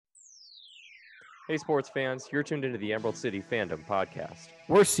Hey, sports fans, you're tuned into the Emerald City Fandom Podcast.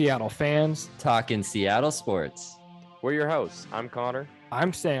 We're Seattle fans. Talking Seattle sports. We're your hosts. I'm Connor.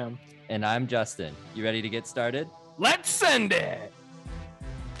 I'm Sam. And I'm Justin. You ready to get started? Let's send it.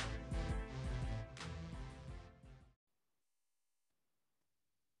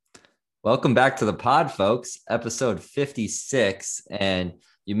 Welcome back to the pod, folks. Episode 56. And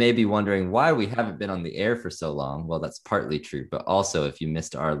you may be wondering why we haven't been on the air for so long. Well, that's partly true. But also, if you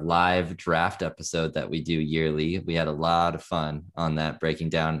missed our live draft episode that we do yearly, we had a lot of fun on that, breaking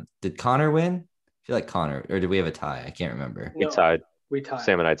down. Did Connor win? I feel like Connor, or did we have a tie? I can't remember. We tied. We tied.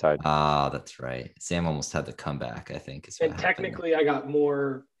 Sam and I tied. Ah, that's right. Sam almost had the comeback, I think. And technically, I got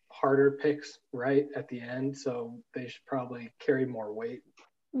more harder picks right at the end, so they should probably carry more weight.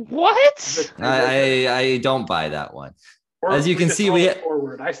 What? I don't buy that one. Or as you can see,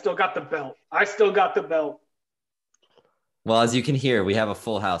 forward. I still got the belt. Well, as you can hear, we have a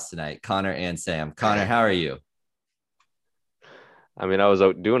full house tonight, Connor and Sam. Connor, how are you? I mean, I was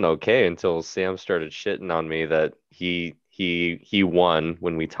doing okay until Sam started shitting on me that he won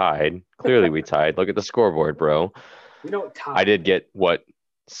when we tied. Clearly we tied. Look at the scoreboard, bro. We don't tie. I did get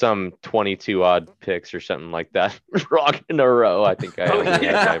some 22 odd picks or something like that wrong in a row. I think I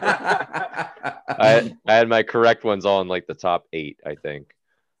had my correct ones all in like the top 8, I think.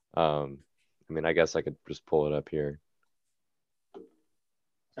 I mean, I guess I could just pull it up here.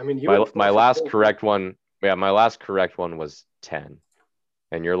 I mean, my last correct one was 10.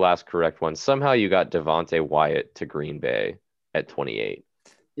 And your last correct one, somehow you got Devontae Wyatt to Green Bay at 28.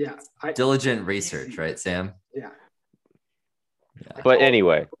 Yeah. Diligent research, right, Sam? Yeah. But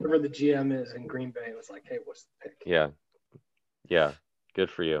anyway. Whoever the GM is in Green Bay was like, hey, what's the pick? Yeah. Good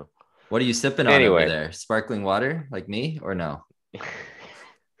for you. What are you sipping on over there? Sparkling water like me or no?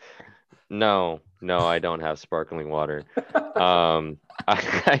 No, I don't have sparkling water.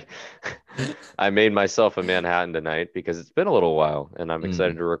 I made myself a Manhattan tonight because it's been a little while and I'm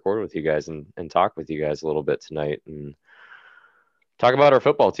excited to record with you guys and talk with you guys a little bit tonight and talk about our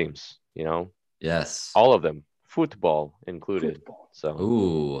football teams, Yes. All of them, football included. So,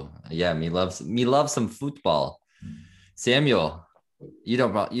 ooh, yeah, me love some football. Samuel,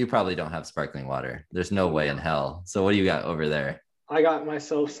 you probably don't have sparkling water. There's no way in hell. So what do you got over there? I got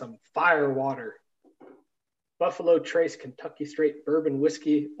myself some fire water. Buffalo Trace Kentucky Straight Bourbon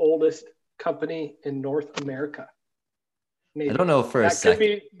Whiskey, oldest company in North America. Maybe. I don't know for a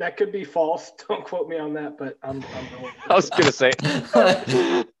second. That could be false. Don't quote me on that, but I'm going. I was gonna say.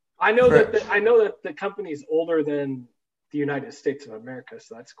 I know that the company is older than the United States of America,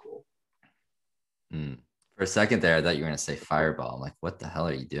 so that's cool. For a second there, I thought you were gonna say Fireball. I'm like, what the hell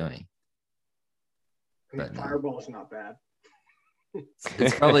are you doing? I mean, Fireball is not bad.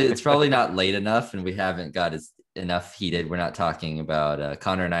 It's probably not late enough, and we haven't got enough heated. We're not talking about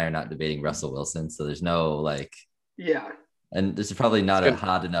Connor and I are not debating Russell Wilson, so there's no and this is probably not a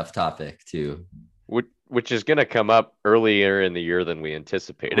hot enough topic to which is going to come up earlier in the year than we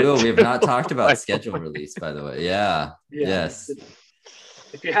anticipated. We have not talked about schedule release, by the way. Yes.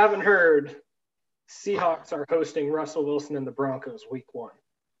 If you haven't heard, Seahawks are hosting Russell Wilson and the Broncos week 1.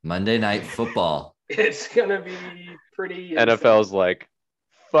 Monday Night Football. It's going to be pretty NFL's like,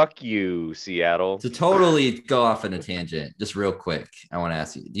 fuck you, Seattle. To totally go off on a tangent, just real quick, I want to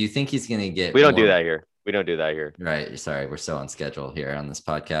ask you, do you think he's going to get We don't do that here. Right. Sorry. We're so on schedule here on this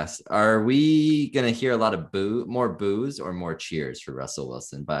podcast. Are we going to hear a lot of more boos or more cheers for Russell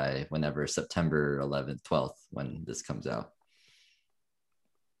Wilson by whenever September 11th, 12th, when this comes out?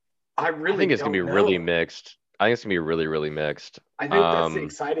 I think it's going to be really mixed. I think it's going to be really, really mixed. I think that's the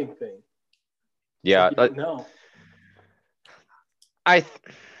exciting thing. Yeah. No. I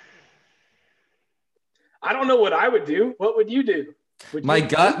don't know what I would do. What would you do? My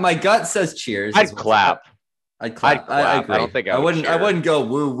gut says cheers. I'd clap. I'd clap. I agree. I don't think I wouldn't go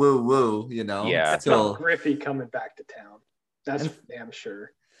woo woo woo. Yeah. That's not Griffey coming back to town. That's damn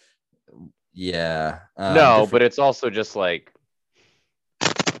sure. Yeah. But it's also just like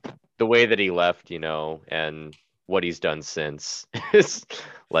the way that he left, and what he's done since is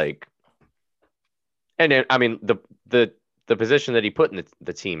like, and I mean the position that he put in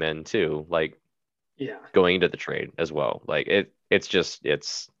the team in too, like. Yeah. Going into the trade as well. Like it's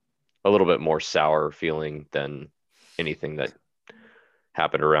a little bit more sour feeling than anything that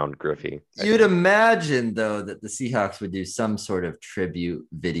happened around Griffey. You'd imagine though that the Seahawks would do some sort of tribute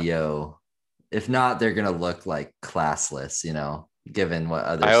video. If not, they're gonna look like classless, given what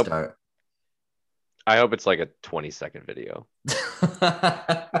others start. I hope it's like a 20-second video.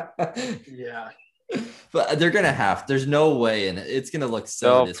 Yeah. But they're gonna have. There's no way, and it's gonna look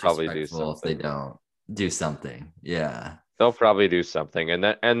so disrespectful if they don't do something. Yeah, They'll probably do something, and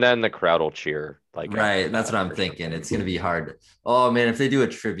then the crowd will cheer. Like Right. after That's that, what I'm for thinking. sure. It's gonna be hard. Oh man, if they do a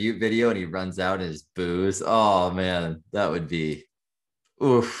tribute video and he runs out and his boos, oh man, that would be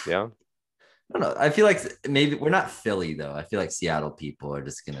oof. Yeah. I don't know. I feel like maybe we're not Philly though. I feel like Seattle people are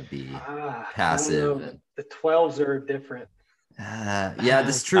just gonna be I don't passive. know. The 12s are different. Yeah,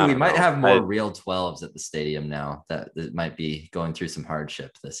 that's true. I We don't might know. have more real 12s at the stadium now that might be going through some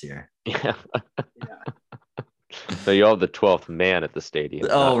hardship this year. Yeah. Yeah. So you have the 12th man at the stadium.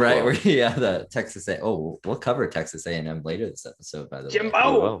 Oh, not right. 12. Yeah, the Texas A. Oh, we'll cover Texas A&M later this episode, by the way.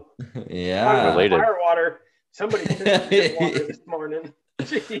 Jimbo. Well, Yeah. Related. Firewater. Somebody pissed water this morning.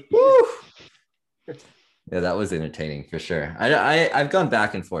 Jeez. Woo. Yeah, that was entertaining for sure. I've gone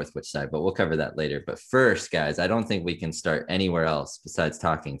back and forth which side, but we'll cover that later. But first, guys, I don't think we can start anywhere else besides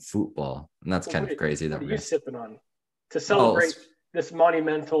talking football, and that's kind of crazy that What are we're you gonna. sipping on to celebrate this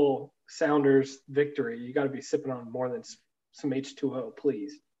monumental Sounders victory? You got to be sipping on more than some H2O,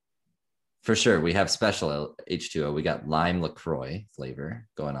 please. For sure, we have special H2O. We got lime LaCroix flavor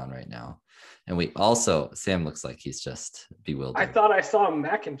going on right now, and we also Sam looks like he's just bewildered. I thought I saw a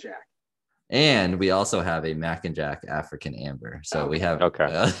Mac and Jack. And we also have a Mac and Jack African Amber. So we have Okay.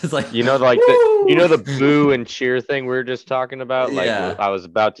 It's like like the boo and cheer thing we were just talking about. Like Yeah. I was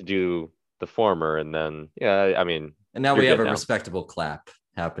about to do the former, and then I mean, and now you're we have good a now. respectable clap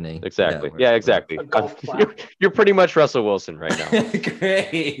happening. Exactly. Yeah, Exactly. A golf clap. You're pretty much Russell Wilson right now.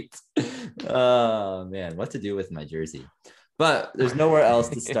 Great. Oh man, what to do with my jersey? But there's nowhere else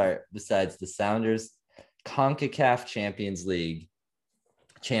to start besides the Sounders CONCACAF Champions League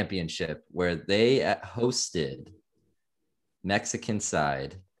championship, where they hosted Mexican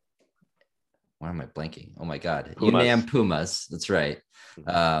side. Why am I blanking? Oh my God. Pumas. UNAM Pumas. That's right.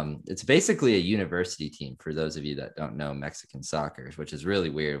 It's basically a university team for those of you that don't know Mexican soccer, which is really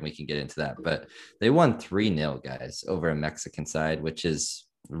weird. And we can get into that, but they won 3-0 guys over a Mexican side, which is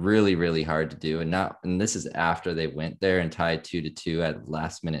really, really hard to do. And this is after they went there and tied 2-2 at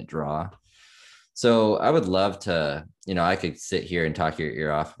last minute draw. So I would love to, I could sit here and talk your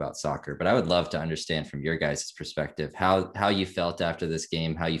ear off about soccer, but I would love to understand from your guys' perspective how you felt after this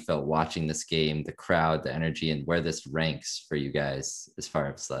game, how you felt watching this game, the crowd, the energy, and where this ranks for you guys as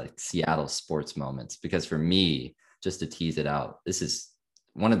far as like Seattle sports moments. Because for me, just to tease it out, this is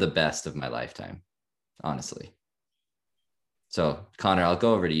one of the best of my lifetime, honestly. So Connor, I'll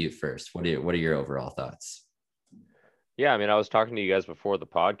go over to you first. What are your overall thoughts? Yeah, I mean, I was talking to you guys before the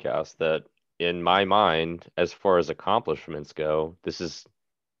podcast that in my mind, as far as accomplishments go, this is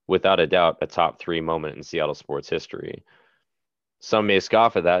without a doubt a top 3 moment in Seattle sports history. Some may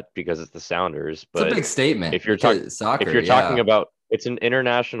scoff at that because it's the Sounders, but it's a big statement. If you're talking soccer, if you're talking about, it's an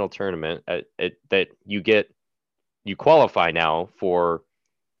international tournament that you qualify now for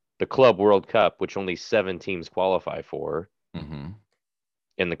the Club World Cup, which only 7 teams qualify for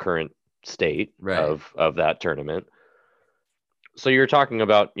in the current state of that tournament. So you're talking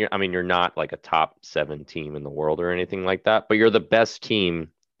about, you're not like a top 7 team in the world or anything like that, but you're the best team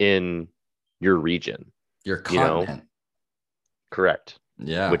in your region. Your continent. Correct.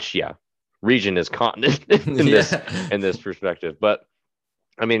 Yeah. Which, region is continent in this perspective. But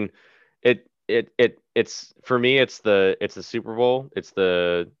I mean, it's for me, it's the Super Bowl, it's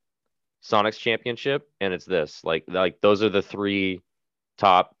the Sonics championship, and it's this. Like those are the 3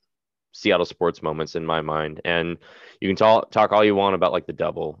 top Seattle sports moments in my mind. And you can talk all you want about like the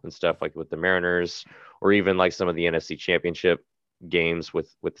double and stuff like with the Mariners, or even like some of the NFC championship games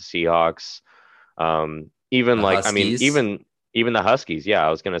with the Seahawks. Even the like Huskies. even the Huskies. Yeah, I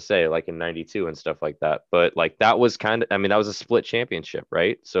was gonna say like in '92 and stuff like that. But like that was that was a split championship,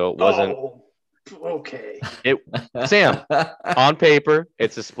 right? So it wasn't. Oh, okay. Sam, on paper,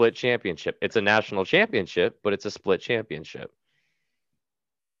 it's a split championship. It's a national championship, but it's a split championship.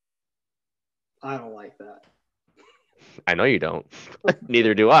 I don't like that. I know you don't.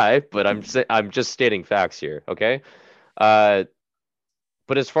 Neither do I, but I'm just stating facts here, okay? But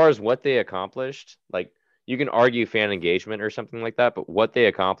as far as what they accomplished, like you can argue fan engagement or something like that, but what they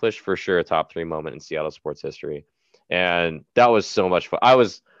accomplished, for sure, a top 3 moment in Seattle sports history. And that was so much fun. I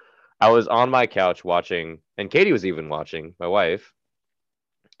was on my couch watching, and Katie was even watching, my wife,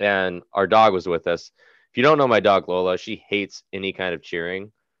 and our dog was with us. If you don't know my dog Lola, she hates any kind of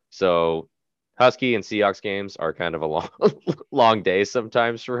cheering. So Husky and Seahawks games are kind of a long day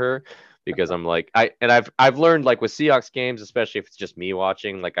sometimes for her, because I'm like, I've learned like with Seahawks games, especially if it's just me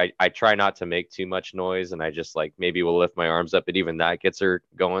watching, like I try not to make too much noise, and I just like maybe will lift my arms up, but even that gets her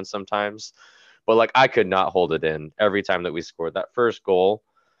going sometimes. But like I could not hold it in every time that we scored that first goal.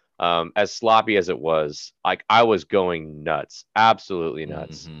 As sloppy as it was, like I was going nuts, absolutely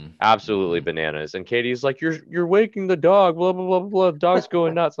nuts, absolutely bananas. And Katie's like, "You're waking the dog, blah blah blah blah. The dog's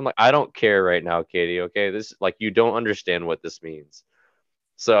going nuts." I'm like, "I don't care right now, Katie. Okay, this like you don't understand what this means."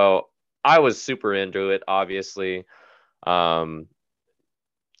 So I was super into it, obviously. Um,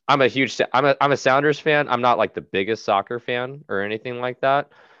 I'm a Sounders fan. I'm not like the biggest soccer fan or anything like that,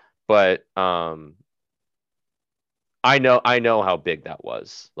 but I know how big that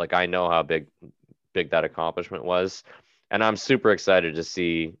was. Like I know how big that accomplishment was, and I'm super excited to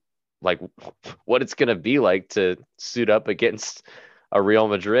see like what it's gonna be like to suit up against a Real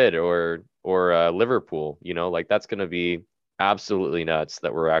Madrid or Liverpool. You know, like that's gonna be absolutely nuts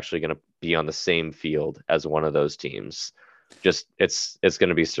that we're actually gonna be on the same field as one of those teams. Just it's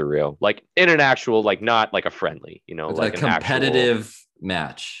gonna be surreal, like in an actual like not like a friendly, you know, It's like a an actual competitive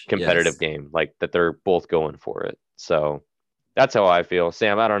match. competitive Yes. game, like that they're both going for it. So that's how I feel.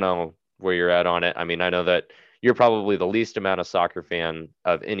 Sam, I don't know where you're at on it. I mean, I know that you're probably the least amount of soccer fan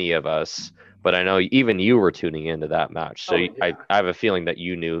of any of us, but I know even you were tuning into that match. So Oh, yeah. I have a feeling that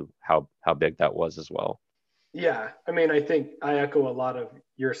you knew how big that was as well. Yeah. I mean, I think I echo a lot of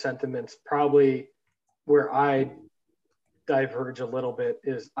your sentiments. Probably where I diverge a little bit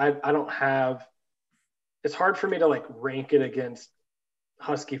is I don't have, it's hard for me to like rank it against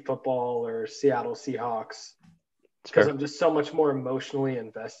Husky football or Seattle Seahawks It's because fair. I'm just so much more emotionally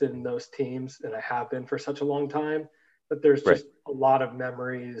invested in those teams and I have been for such a long time. But there's Right. just a lot of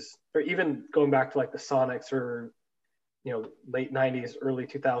memories, or even going back to like the Sonics or late '90s, early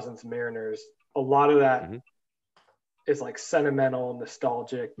 2000s Mariners. A lot of that Mhm. is like sentimental,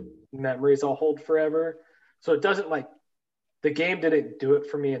 nostalgic memories I'll hold forever. So it doesn't like the game didn't do it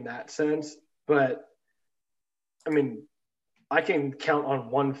for me in that sense, but I mean, I can count on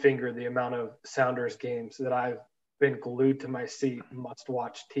one finger the amount of Sounders games that I've been glued to my seat, must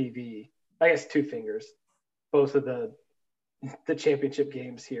watch TV. I guess two fingers, both of the championship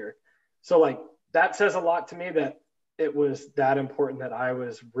games here. So like that says a lot to me that it was that important that I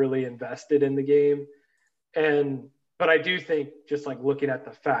was really invested in the game. And but I do think just like looking at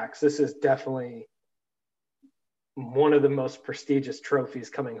the facts, this is definitely one of the most prestigious trophies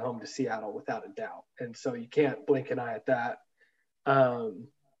coming home to Seattle without a doubt. And so you can't blink an eye at that. And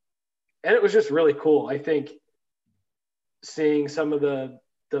it was just really cool. I think seeing some of the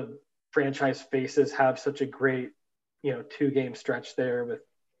franchise faces have such a great, 2-game stretch there with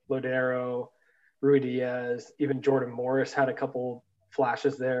Lodero, Rui Diaz, even Jordan Morris had a couple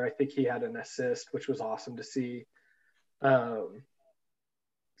flashes there. I think he had an assist, which was awesome to see. So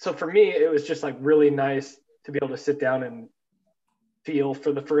for me, it was just like really nice to be able to sit down and feel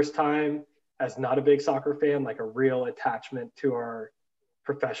for the first time as not a big soccer fan, like a real attachment to our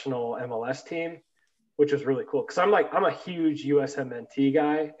professional MLS team, which was really cool. Cause I'm a huge USMNT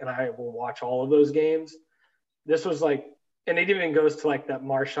guy and I will watch all of those games. This was like, and it even goes to like that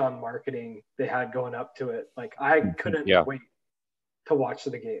Marshawn marketing they had going up to it. Like I couldn't Yeah. wait to watch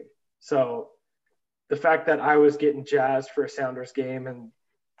the game. So the fact that I was getting jazzed for a Sounders game and,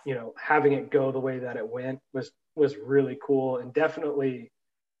 having it go the way that it went was really cool and definitely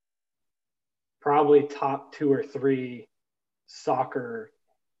probably top 2 or 3 soccer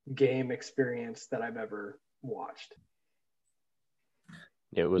game experience that I've ever watched.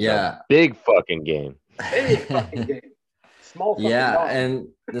 It was Yeah. a big fucking game. Big fucking game. Small fucking Yeah, dog. and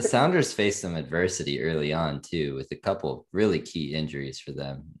the Sounders faced some adversity early on too, with a couple really key injuries for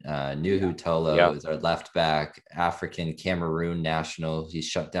them. Nuhu Tolo is our left back, African Cameroon national. He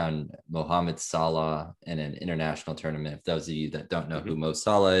shut down Mohamed Salah in an international tournament. If those of you that don't know who Mo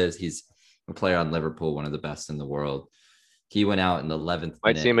Salah is, he's a player on Liverpool, one of the best in the world. He went out in the 11th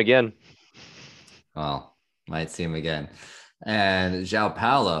Might minute. see him again. Well, might see him again. And João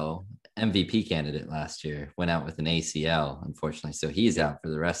Paulo, MVP candidate last year, went out with an ACL, unfortunately. So he's out for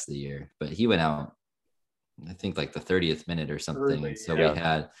the rest of the year. But he went out, I think, like the 30th minute or something. And so we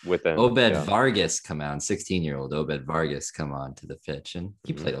had Obed Vargas come on, 16-year-old Obed Vargas come on to the pitch. And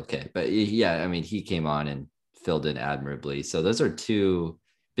he played okay. But yeah, I mean, he came on and filled in admirably. So those are two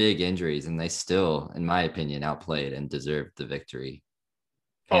big injuries. And they still, in my opinion, outplayed and deserved the victory.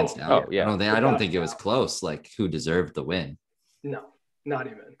 Hands down. Oh, yeah. I don't think it was close, like who deserved the win. No, not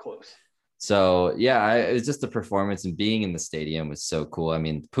even close. So yeah, it was just the performance and being in the stadium was so cool. I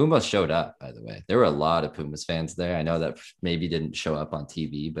mean, Pumas showed up, by the way. There were a lot of Pumas fans there. I know that maybe didn't show up on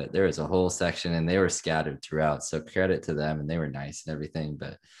TV, but there was a whole section and they were scattered throughout. So credit to them and they were nice and everything.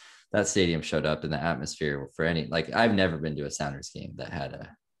 But that stadium showed up in the atmosphere for any, like I've never been to a Sounders game that had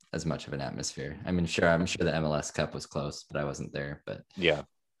as much of an atmosphere. I mean, I'm sure the MLS Cup was close, but I wasn't there. But yeah,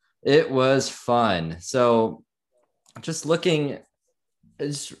 it was fun. So just looking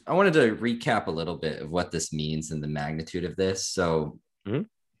I wanted to recap a little bit of what this means and the magnitude of this. So Mhm.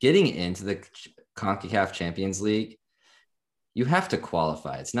 getting into the CONCACAF Champions League, you have to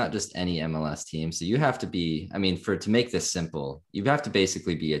qualify. It's not just any MLS team. So you have to be, I mean, to make this simple, you have to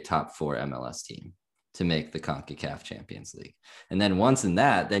basically be a top 4 MLS team to make the CONCACAF Champions League. And then once in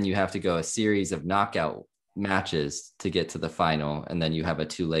that, then you have to go a series of knockout matches to get to the final. And then you have a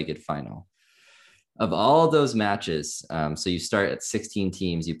 2-legged final. Of all those matches, so you start at 16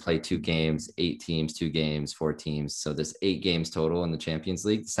 teams, you play 2 games, 8 teams, 2 games, 4 teams. So there's 8 games total in the Champions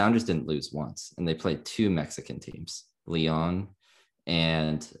League. The Sounders didn't lose once, and they played 2 Mexican teams, Leon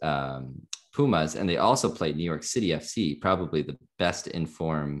and Pumas. And they also played New York City FC, probably the best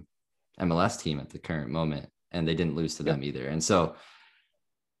informed MLS team at the current moment. And they didn't lose to them either. And so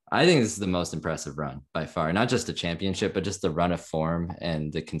I think this is the most impressive run by far, not just a championship, but just the run of form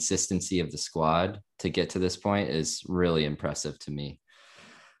and the consistency of the squad to get to this point is really impressive to me.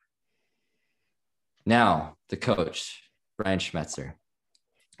 Now, the coach, Brian Schmetzer.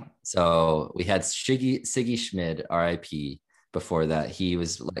 So we had Siggy Schmid, RIP. Before that, he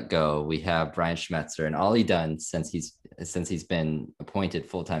was let go. We have Brian Schmetzer, and all he done since he's been appointed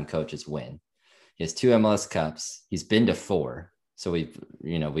full-time coach is win. He has 2 MLS Cups. He's been to 4. So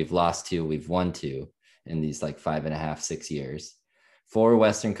we've lost 2, we've won 2 in these like 5.5, 6 years, 4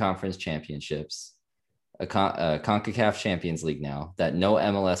 Western Conference championships, a CONCACAF Champions League now that no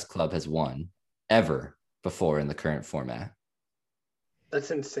MLS club has won ever before in the current format. That's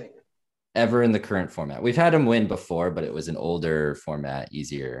insane. Ever in the current format. We've had him win before, but it was an older format,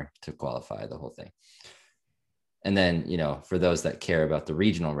 easier to qualify, the whole thing. And then, for those that care about the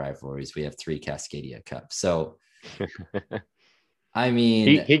regional rivalries, we have 3 Cascadia Cups. So I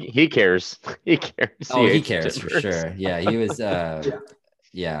mean, he cares. He cares. Oh, he cares for sure. Yeah, he was.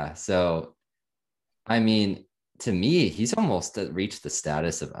 Yeah. So, I mean, to me, he's almost reached the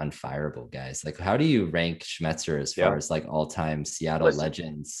status of unfireable, guys. Like, how do you rank Schmetzer as far as like all-time Seattle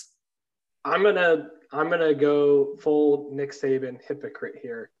legends? I'm gonna go full Nick Saban hypocrite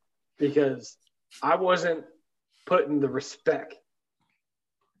here, because I wasn't putting the respect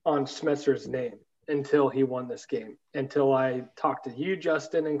on Schmetzer's name until he won this game, until I talked to you,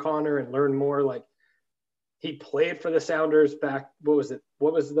 Justin, and Connor, and learned more. Like, he played for the Sounders back. What was it?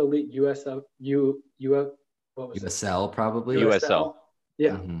 What was the league? USL? What was USL it? probably. USL.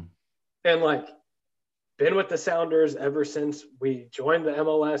 Yeah. Mm-hmm. And like, been with the Sounders ever since we joined the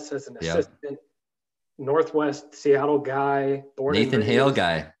MLS as an assistant. Northwest Seattle guy, born Nathan Hale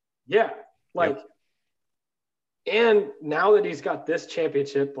guy. Yeah. Like, and now that he's got this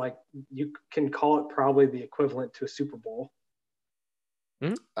championship, like, you can call it probably the equivalent to a Super Bowl.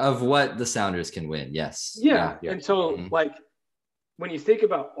 Of what the Sounders can win, yes. Yeah. And so, like, when you think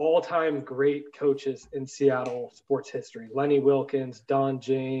about all-time great coaches in Seattle sports history, Lenny Wilkins, Don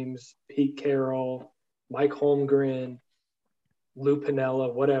James, Pete Carroll, Mike Holmgren, Lou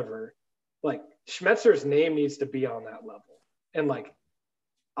Piniella, whatever, like, Schmetzer's name needs to be on that level. And, like,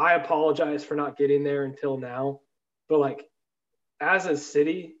 I apologize for not getting there until now, but, like, as a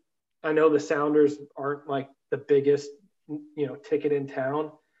city, I know the Sounders aren't like the biggest, ticket in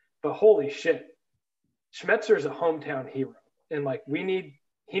town, but holy shit, Schmetzer's a hometown hero. And like,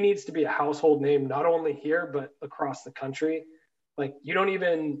 he needs to be a household name, not only here, but across the country. Like,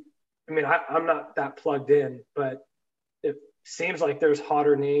 I'm not that plugged in, but it seems like there's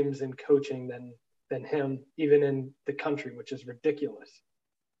hotter names in coaching than him, even in the country, which is ridiculous.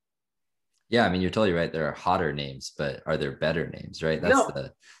 Yeah, I mean, you're totally right. There are hotter names, but are there better names, right?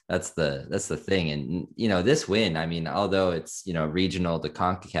 That's the thing. And this win, I mean, although it's regional, the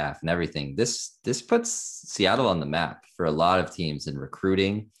CONCACAF and everything, this puts Seattle on the map for a lot of teams in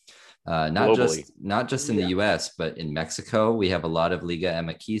recruiting. Not just in the US, but in Mexico. We have a lot of Liga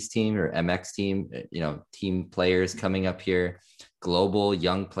MX team players coming up here, global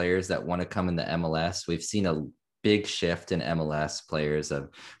young players that want to come in the MLS. We've seen a big shift in MLS players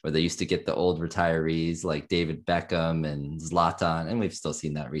where they used to get the old retirees like David Beckham and Zlatan, and we've still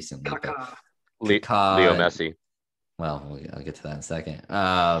seen that recently. Leo Messi. Well, I'll get to that in a second.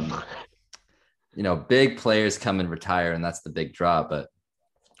 Big players come and retire, and that's the big draw. But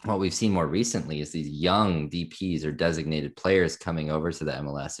what we've seen more recently is these young DPs or designated players coming over to the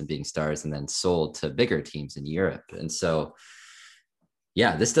MLS and being stars and then sold to bigger teams in Europe. And so,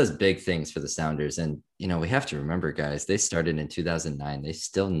 yeah, this does big things for the Sounders. And, we have to remember, guys, they started in 2009. They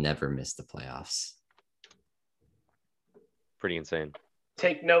still never missed the playoffs. Pretty insane.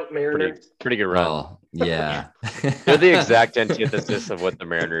 Take note, Mariners. Pretty good run. Oh, yeah. They're the exact antithesis of what the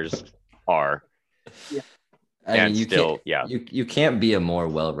Mariners are. Yeah. You can't be a more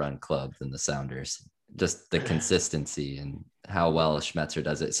well-run club than the Sounders. just the consistency and how well Schmetzer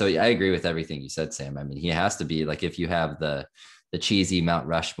does it. So I agree with everything you said, Sam. I mean, he has to be like, if you have the cheesy Mount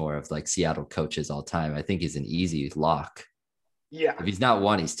Rushmore of like Seattle coaches all time, I think he's an easy lock. Yeah. If he's not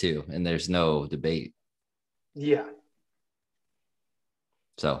one, he's two, and there's no debate. Yeah.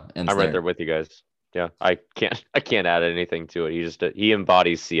 So, and I'm right there with you guys. Yeah, I can't add anything to it. He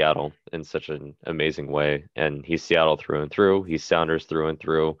embodies Seattle in such an amazing way, and he's Seattle through and through. He's Sounders through and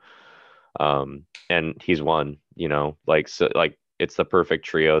through. And he's won, like, so, like, it's the perfect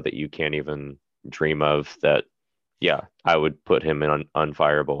trio that you can't even dream of. That, yeah, I would put him in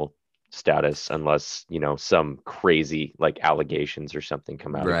unfireable status unless, some crazy like allegations or something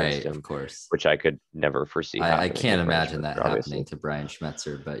come out against him, of course, which I could never foresee. I can't imagine that happening to Brian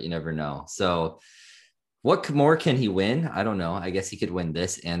Schmetzer, but you never know. So what more can he win? I don't know. I guess he could win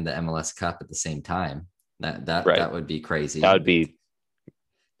this and the MLS Cup at the same time. That would be crazy. That would be,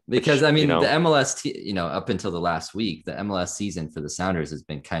 because I mean, the MLS, up until the last week, the MLS season for the Sounders has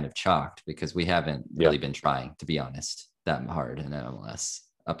been kind of chalked because we haven't really been trying, to be honest, that hard in MLS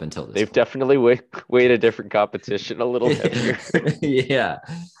up until this. They've definitely weighed a different competition a little heavier. Yeah.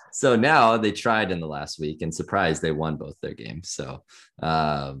 So now they tried in the last week, and surprised they won both their games. So,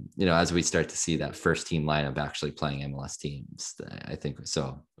 as we start to see that first team lineup actually playing MLS teams, I think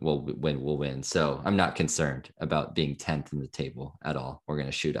so we'll win. So I'm not concerned about being 10th in the table at all. We're going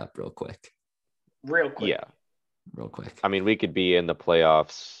to shoot up real quick. Yeah. Real quick. I mean, we could be in the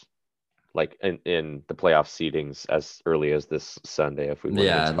playoffs, like in the playoff seedings as early as this Sunday if we win.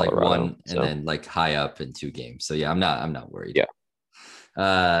 Yeah, like one, and then like high up in 2 games. So yeah, I'm not worried. Yeah.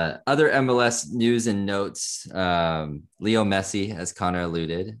 Other MLS news and notes. Leo Messi, as Connor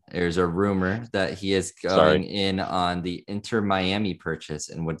alluded, there's a rumor that he is going in on the Inter Miami purchase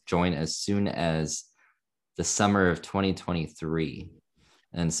and would join as soon as the summer of 2023.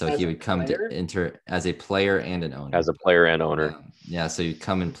 And so he would come to Inter as a player and an owner. As a player and owner. Yeah, so you'd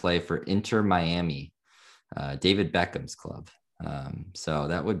come and play for Inter Miami, David Beckham's club. So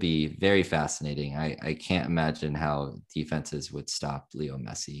that would be very fascinating. I can't imagine how defenses would stop Leo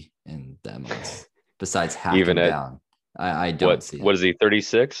Messi in the MLS besides hacking him down. I don't see it. What is he,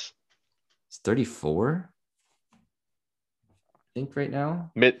 36? He's 34, I think, right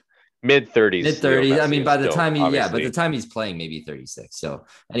now. Mid-30s. Mid-30s. I mean, by the time he's playing, maybe 36. So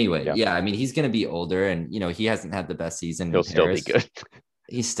anyway, yeah, I mean, he's going to be older, and he hasn't had the best season. He'll still be good.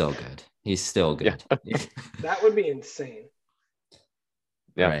 He's still good. He's still good. Yeah. That would be insane.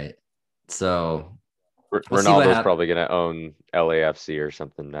 Yeah. Right. So Ronaldo's probably going to own LAFC or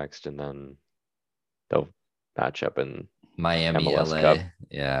something next, and then they'll match up in Miami, MLS LA. Cup.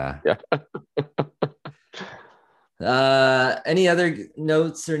 Yeah. Yeah. Any other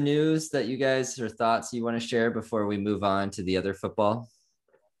notes or news that you guys or thoughts you want to share before we move on to the other football?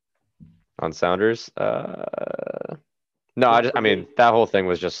 On Sounders? No, I mean, that whole thing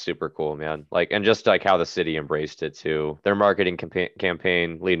was just super cool, man. Like, and just like how the city embraced it too. Their marketing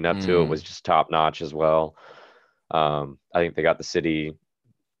campaign leading up to it was just top notch as well. I think they got the city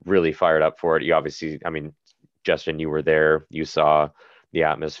really fired up for it. You obviously, I mean, Justin, you were there. You saw the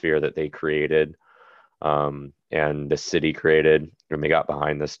atmosphere that they created, and the city created, and they got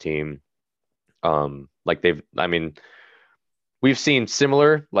behind this team. We've seen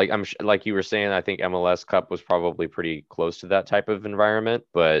similar, like you were saying, I think MLS Cup was probably pretty close to that type of environment,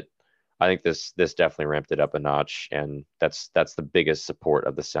 but I think this definitely ramped it up a notch, and that's the biggest support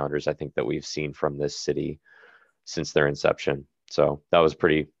of the Sounders I think that we've seen from this city since their inception. So that was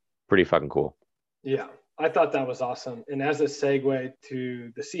pretty fucking cool. Yeah, I thought that was awesome. And as a segue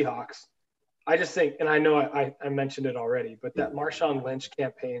to the Seahawks, I just think, and I know I mentioned it already, but that Marshawn Lynch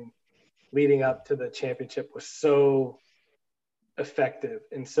campaign leading up to the championship was so effective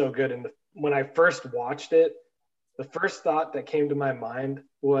and so good. And when I first watched it, the first thought that came to my mind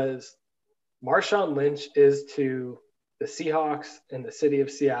was Marshawn Lynch is to the Seahawks and the city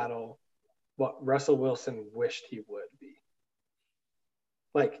of Seattle what Russell Wilson wished he would be.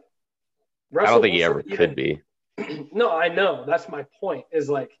 Like, I don't think he ever could be. No, I know. That's my point, is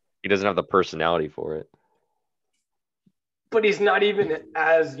like, he doesn't have the personality for it. But he's not even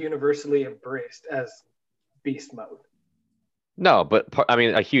as universally embraced as Beast Mode. No, but I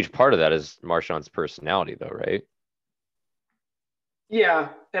mean, a huge part of that is Marshawn's personality, though, right? Yeah,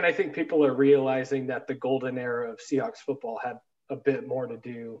 and I think people are realizing that the golden era of Seahawks football had a bit more to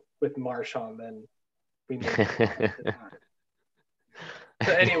do with Marshawn than we knew at the time.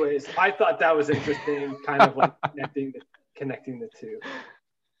 So anyways, I thought that was interesting, kind of like connecting the two.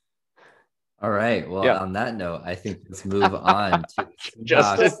 All right. Well, on that note, I think let's move on to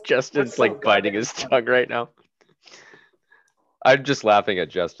Justin's like biting his tongue right now. I'm just laughing at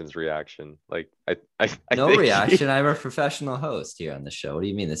Justin's reaction. Like I No think reaction. I'm a professional host here on the show. What do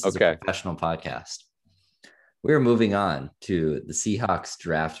you mean? This is a Okay. professional podcast. We're moving on to the Seahawks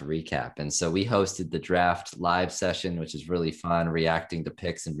draft recap. And so we hosted the draft live session, which is really fun, reacting to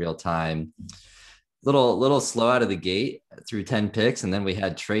picks in real time. Little slow out of the gate through 10 picks, and then we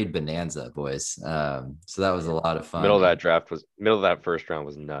had trade bonanza, boys. So that was a lot of fun. middle of that first round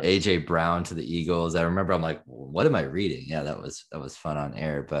was nuts. AJ Brown to the Eagles. I remember I'm like, what am I reading? Yeah, that was fun on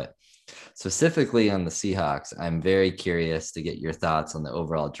air. But specifically on the Seahawks, I'm very curious to get your thoughts on the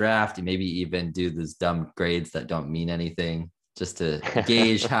overall draft. And maybe even do those dumb grades that don't mean anything, just to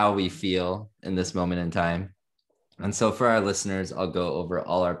gauge how we feel in this moment in time. And so for our listeners, I'll go over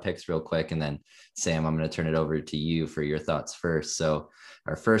all our picks real quick. And then Sam, I'm going to turn it over to you for your thoughts first. So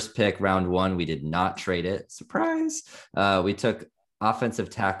our first pick, round 1, we did not trade it. Surprise. We took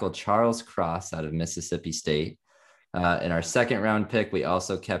offensive tackle Charles Cross out of Mississippi State. In our second round pick, we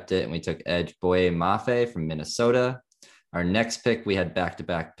also kept it, and we took edge Boye Mafe from Minnesota. Our next pick, we had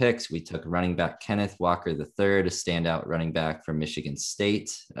back-to-back picks. We took running back Kenneth Walker III, a standout running back from Michigan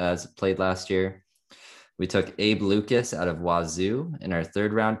State, as played last year. We took Abe Lucas out of Wazoo in our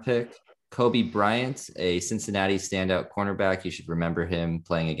third round pick. Kobe Bryant, a Cincinnati standout cornerback. You should remember him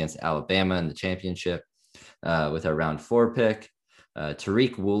playing against Alabama in the championship with our round 4 pick.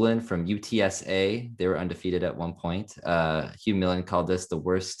 Tariq Woolen from UTSA. They were undefeated at one point. Hugh Millen called this the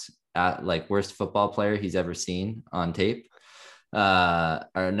worst football player he's ever seen on tape.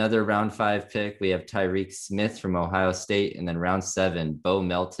 Another round 5 pick, we have Tyreek Smith from Ohio State, and then round 7, Bo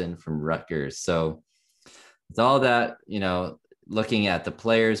Melton from Rutgers. So with all that, looking at the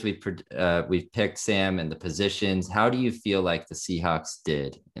players we've picked, Sam, and the positions, how do you feel like the Seahawks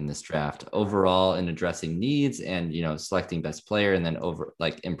did in this draft overall in addressing needs and, selecting best player and then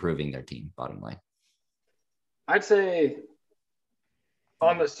improving their team, bottom line? I'd say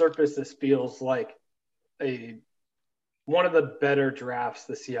on the surface, this feels like one of the better drafts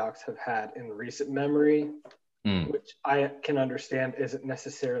the Seahawks have had in recent memory, which I can understand isn't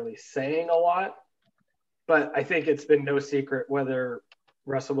necessarily saying a lot. But I think it's been no secret whether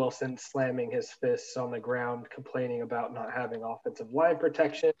Russell Wilson slamming his fists on the ground, complaining about not having offensive line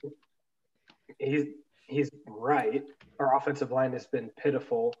protection. He's right. Our offensive line has been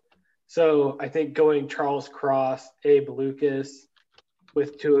pitiful. So I think going Charles Cross, Abe Lucas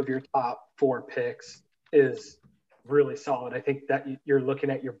with 2 of your top 4 picks is really solid. I think that you're looking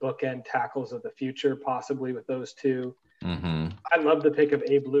at your bookend tackles of the future, possibly with those 2. Mm-hmm. I love the pick of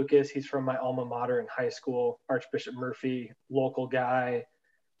Abe Lucas. He's from my alma mater in high school, Archbishop Murphy, local guy.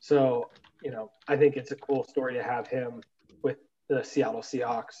 So, I think it's a cool story to have him with the Seattle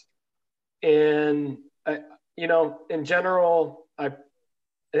Seahawks. And, in general, I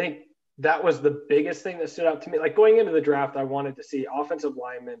think that was the biggest thing that stood out to me. Like going into the draft, I wanted to see offensive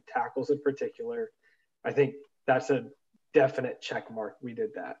linemen, tackles in particular. I think that's a definite check mark. We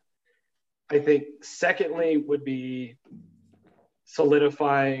did that. I think secondly would be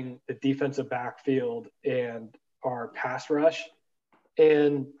solidifying the defensive backfield and our pass rush.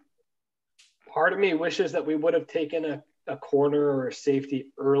 And part of me wishes that we would have taken a corner or a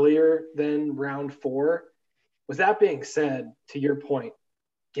safety earlier than round 4. With that being said, to your point,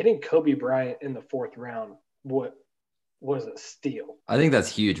 getting Kobe Bryant in the 4th round was a steal. I think that's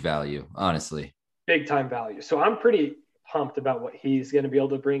huge value, honestly. Big time value. So I'm pretty pumped about what he's going to be able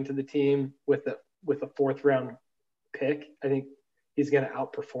to bring to the team with a 4th round pick. I think he's going to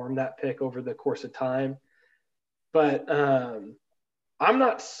outperform that pick over the course of time. But I'm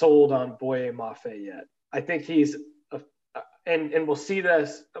not sold on Boye Mafe yet. I think he's and we'll see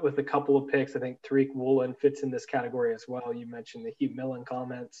this with a couple of picks. I think Tariq Woolen fits in this category as well. You mentioned the Hugh Millen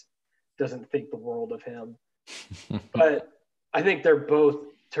comments. Doesn't think the world of him. But I think they're both,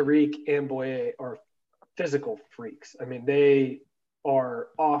 Tariq and Boye, are physical freaks. I mean, they are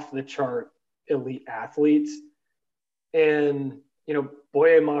off the chart elite athletes. And,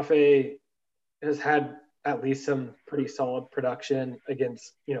 Boye Mafe has had at least some pretty solid production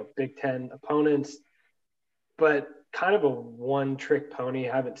against, Big Ten opponents, but kind of a one-trick pony.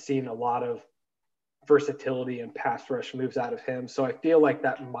 I haven't seen a lot of versatility and pass rush moves out of him. So I feel like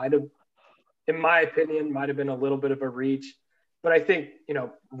that might have, in my opinion, might have been a little bit of a reach. But I think,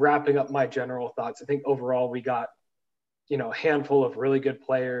 wrapping up my general thoughts, I think overall we got, a handful of really good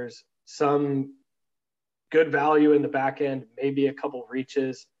players, some good value in the back end, maybe a couple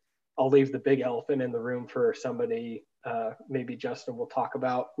reaches. I'll leave the big elephant in the room for somebody, maybe Justin will talk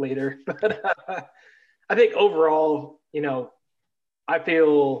about later. But I think overall, I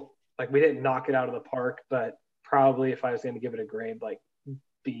feel like we didn't knock it out of the park, but probably if I was going to give it a grade, like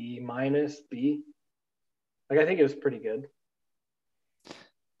B-, B. Like, I think it was pretty good.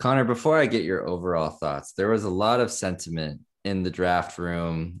 Connor, before I get your overall thoughts, there was a lot of sentiment in the draft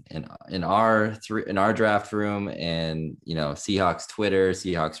room and in our draft room and Seahawks Twitter,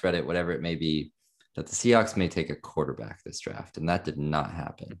 Seahawks Reddit, whatever it may be, that the Seahawks may take a quarterback this draft, and that did not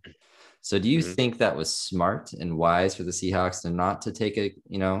happen. So do you think that was smart and wise for the Seahawks to not to take a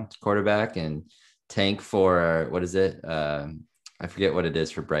quarterback and tank for what is it? I forget what it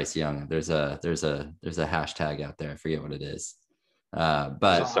is for Bryce Young. There's a hashtag out there. I forget what it is.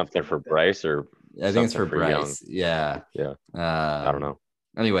 But is it something for Bryce or I think it's for Bryce. Young? Yeah. I don't know.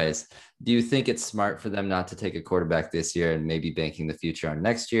 Anyways, do you think it's smart for them not to take a quarterback this year and maybe banking the future on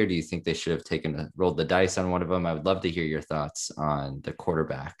next year? Do you think they should have rolled the dice on one of them? I would love to hear your thoughts on the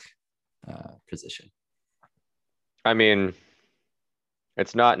quarterback position. I mean,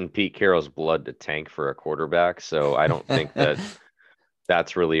 it's not in Pete Carroll's blood to tank for a quarterback, so I don't think that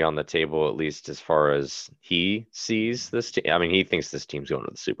that's really on the table, at least as far as he sees this team. I mean, he thinks this team's going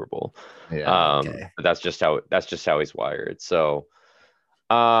to the Super Bowl. Yeah. Okay. But that's just how he's wired. So,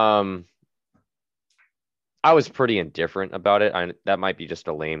 I was pretty indifferent about it. That might be just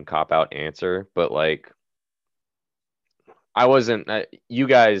a lame cop-out answer, but like, I wasn't. You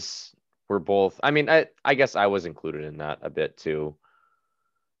guys were both. I mean, I guess I was included in that a bit too.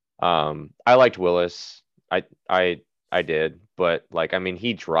 I liked Willis. I did, but like, I mean,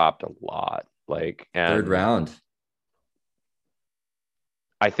 he dropped a lot. Like, and third round.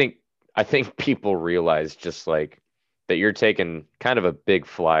 I think people realize just like that you're taking kind of a big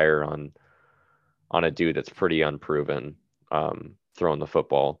flyer on a dude that's pretty unproven throwing the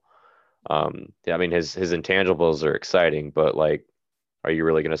football. Yeah, I mean, his intangibles are exciting, but like, are you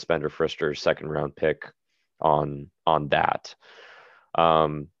really going to spend a first-or second-round pick on that?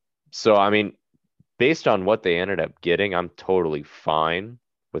 So I mean, based on what they ended up getting, I'm totally fine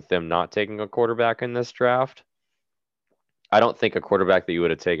with them not taking a quarterback in this draft. I don't think a quarterback that you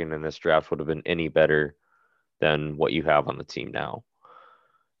would have taken in this draft would have been any better than what you have on the team now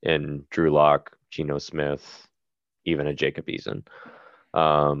in Drew Lock, Geno Smith, even a Jacob Eason.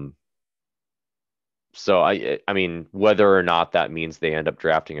 So I mean, whether or not that means they end up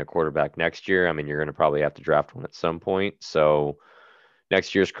drafting a quarterback next year, I mean, you're going to probably have to draft one at some point. So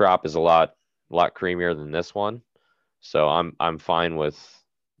next year's crop is a lot creamier than this one. So I'm fine with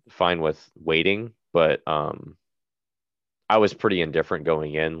waiting, but I was pretty indifferent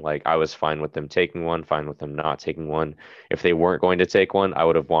going in. Like, I was fine with them taking one, fine with them not taking one. If they weren't going to take one, I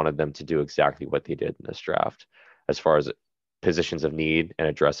would have wanted them to do exactly what they did in this draft as far as positions of need and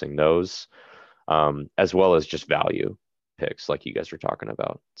addressing those, as well as just value picks like you guys were talking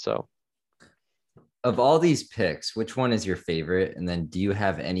about. So of all these picks, which one is your favorite? And then do you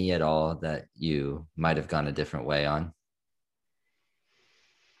have any at all that you might have gone a different way on?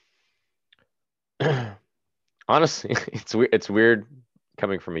 Honestly, it's weird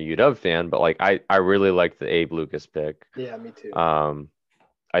coming from a UW fan, but like, I really like the Abe Lucas pick. Yeah, me too.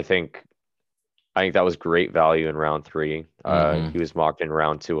 I think that was great value in round 3. He was mocked in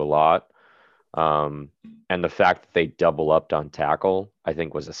round 2 a lot. And the fact that they double upped on tackle, I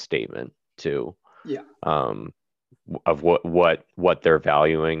think, was a statement too. Yeah. Of what they're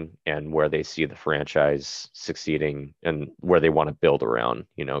valuing and where they see the franchise succeeding and where they want to build around,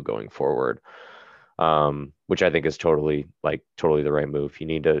 going forward. Which I think is totally the right move.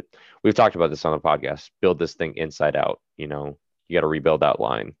 We've talked about this on the podcast, build this thing inside out. You got to rebuild that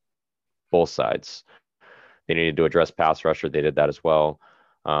line, both sides. They needed to address pass rusher. They did that as well.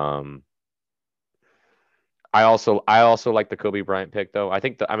 I also like the Kobe Bryant pick though. I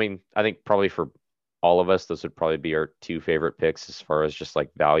think probably for all of us, those would probably be our 2 favorite picks as far as just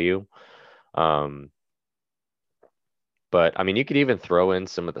like value. But I mean, you could even throw in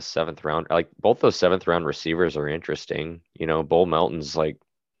some of the 7th round, like both those 7th round receivers are interesting. Bull Melton's like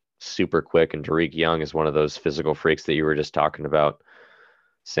super quick, and Tariq Young is one of those physical freaks that you were just talking about,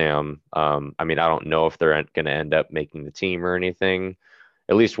 Sam. I mean, I don't know if they're going to end up making the team or anything.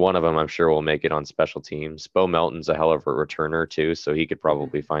 At least one of them, I'm sure, will make it on special teams. Bo Melton's a hell of a returner too, so he could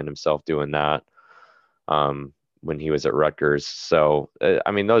probably find himself doing that when he was at Rutgers. So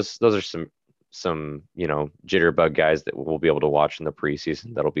I mean, those are some jitterbug guys that we'll be able to watch in the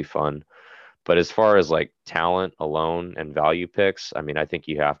preseason. That'll be fun. But as far as like talent alone and value picks, I mean, I think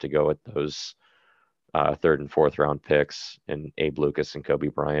you have to go with those 3rd and 4th round picks in Abe Lucas and Kobe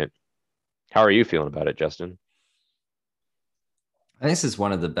Bryant. How are you feeling about it, Justin? I think this is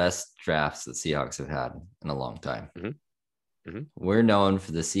one of the best drafts that Seahawks have had in a long time. We're known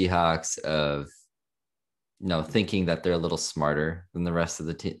for the Seahawks of thinking that they're a little smarter than the rest of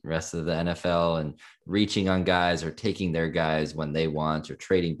the NFL and reaching on guys or taking their guys when they want or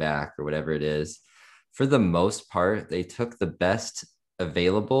trading back or whatever it is. For the most part, they took the best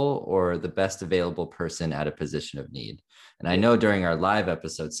available or the best available person at a position of need. And I know during our live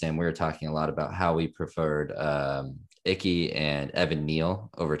episode, Sam, we were talking a lot about how we preferred Icky and Evan Neal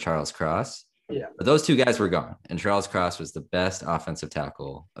over Charles Cross. Yeah. But those two guys were gone, and Charles Cross was the best offensive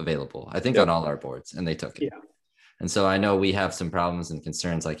tackle available, I think, on all our boards, and they took it. Yeah. And so I know we have some problems and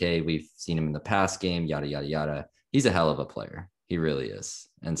concerns like, hey, we've seen him in the past game, yada, yada, yada. He's a hell of a player. He really is.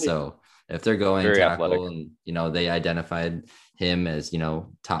 And so if they're going Very tackle athletic. and, you know, they identified him as, you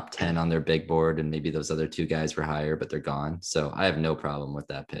know, top 10 on their big board, and maybe those other two guys were higher, but they're gone. So I have no problem with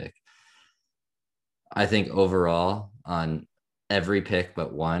that pick. I think overall on every pick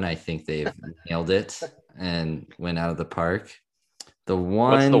but one, I think they've nailed it and went out of the park.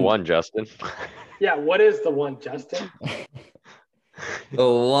 What's the one, Justin? Yeah, what is the one, Justin? The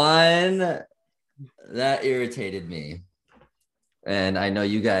one that irritated me. And I know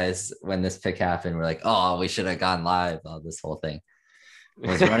you guys, when this pick happened, were like, oh, we should have gone live on this whole thing.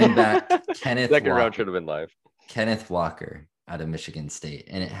 Was running back Kenneth Second Walker. round should have been live. Kenneth Walker out of Michigan State.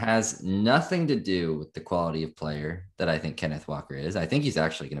 And it has nothing to do with the quality of player that I think Kenneth Walker is. I think he's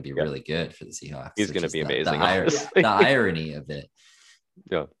actually going to be really good for the Seahawks. He's going to It's be just amazing. The irony of it.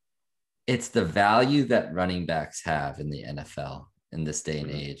 Yeah. It's the value that running backs have in the NFL in this day and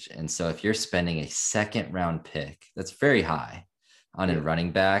age. And so if you're spending a second round pick, that's very high on a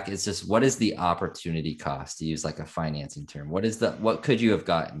running back. It's just, what is the opportunity cost, to use like a financing term? What could you have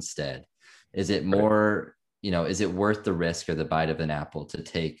got instead? Is it more, you know, is it worth the risk or the bite of an apple to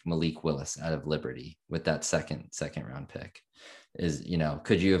take Malik Willis out of Liberty with that second round pick? Is, you know,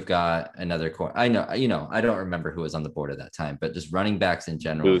 could you have got another I know, you know, I don't remember who was on the board at that time, but just running backs in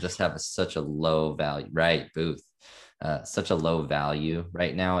general Booth. just have such a low value, right? Booth, such a low value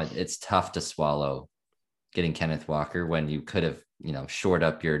right now. It's tough to swallow getting Kenneth Walker when you could have, you know, shored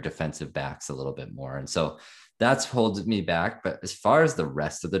up your defensive backs a little bit more. And so that's holds me back. But as far as the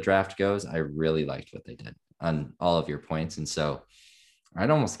rest of the draft goes, I really liked what they did on all of your points. And so I'd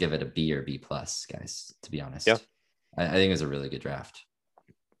almost give it a B or B plus, guys, to be honest. Yeah. I think it was a really good draft.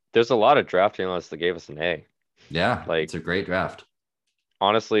 There's a lot of draft analysts that gave us an A. Yeah, Like, it's a great draft.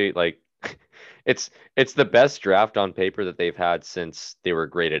 honestly, like it's the best draft on paper that they've had since they were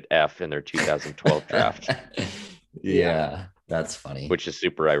graded F in their 2012 draft, Yeah, that's funny. which is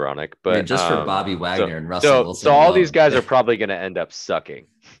super ironic. I mean, But just for Bobby Wagner and Russell so Wilson so all alone. these guys are probably going to end up sucking.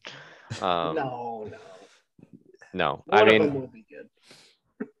 No. No, One I of them mean will be good.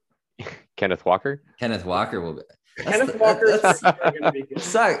 Kenneth Walker. Kenneth Walker will be. Kenneth Walker is that's- going to be good. It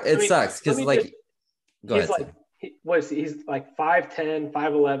sucks because let me like, just- go he's ahead. like Sam. he's like 5'10",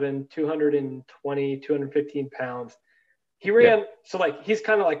 5'11", 220, 215 pounds. He ran so like he's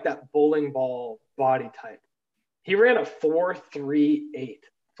kind of like that bowling ball body type. He ran a 4.38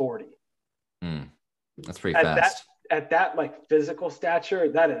 40. That's pretty At fast. At that like physical stature,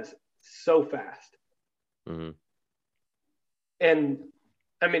 that is so fast. Mhm. And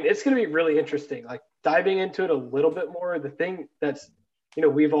I mean, it's going to be really interesting. Like diving into it a little bit more. The thing that's, you know,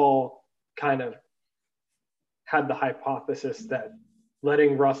 we've all kind of had the hypothesis that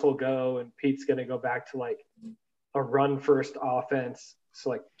letting Russell go and Pete's going to go back to like a run first offense. So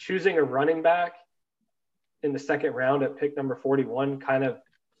like choosing a running back in the second round at pick number 41 kind of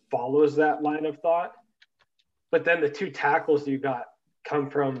follows that line of thought. But then the two tackles you got come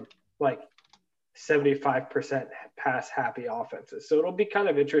from like 75% pass happy offenses. So it'll be kind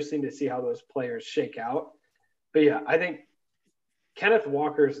of interesting to see how those players shake out. But yeah, I think Kenneth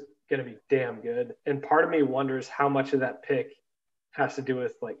Walker's going to be damn good. And part of me wonders how much of that pick has to do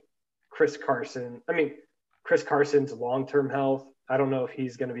with like Chris Carson. I mean, Chris Carson's long-term health. I don't know if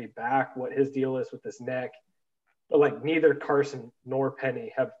he's going to be back, what his deal is with his neck. But like neither Carson nor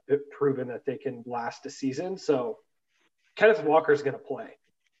Penny have proven that they can last a season. So Kenneth Walker's going to play.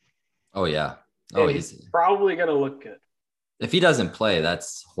 Oh yeah. Oh, And he's probably going to look good. if he doesn't play,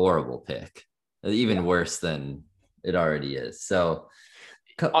 that's horrible pick. Even worse than it already is. So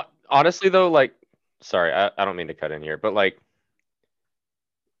Honestly, though, like, sorry, I don't mean to cut in here, but like,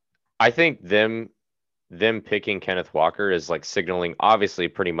 I think them picking Kenneth Walker is like signaling obviously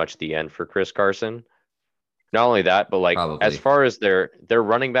pretty much the end for Chris Carson. Not only that, but like Probably. as far as their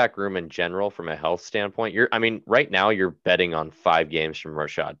running back room in general from a health standpoint, I mean, right now you're betting on 5 games from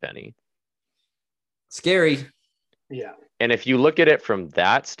Rashad Penny. scary. Yeah. And if you look at it from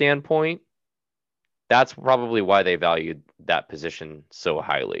that standpoint, that's probably why they valued that position so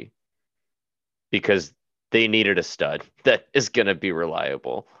highly. Because they needed a stud that is going to be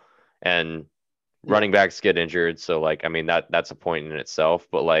reliable. And running backs get injured, so like I mean that's a point in itself,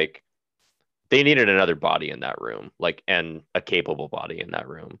 but like they needed another body in that room, like, and a capable body in that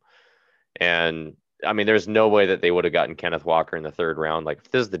room. And I mean, there's no way that they would have gotten Kenneth Walker in the third round. Like,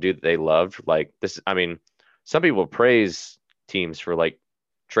 if this is the dude that they loved, like this, I mean, some people praise teams for like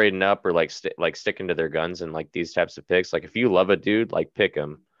trading up or like sticking to their guns and like these types of picks. Like, if you love a dude, like pick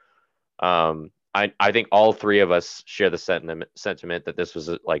him. I think all three of us share the sentiment that this was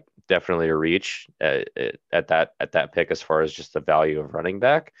like definitely a reach at that pick as far as just the value of running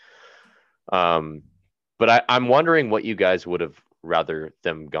back. But I'm wondering what you guys would have rather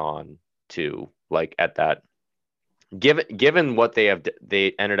them gone to, like at that. Given what they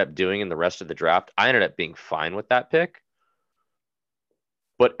ended up doing in the rest of the draft, I ended up being fine with that pick.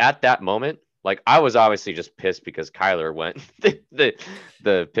 But at that moment, like I was obviously just pissed because Kyler went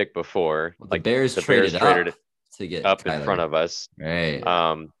the pick before. Well, like the Bears traded up to get up Kyler in front of us. Right.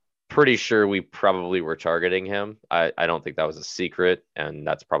 Pretty sure we probably were targeting him. I don't think that was a secret, and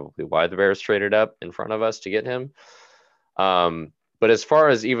that's probably why the Bears traded up in front of us to get him. But as far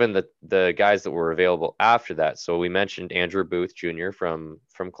as even the guys that were available after that, so we mentioned Andrew Booth Jr. from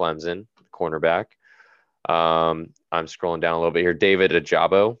Clemson, cornerback. I'm scrolling down a little bit here. David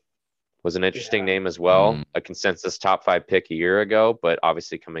Ajabo was an interesting name as well. A consensus top 5 pick a year ago, but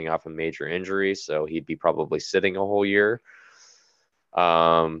obviously coming off a major injury, so he'd be probably sitting a whole year.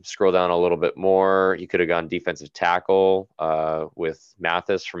 Scroll down a little bit more. You could have gone defensive tackle with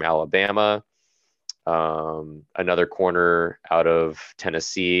Mathis from Alabama. Another corner out of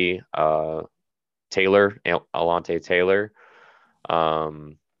Tennessee, Taylor, Alontae Taylor.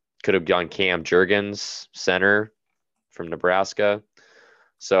 Could have gone Cam Jurgens, center from Nebraska.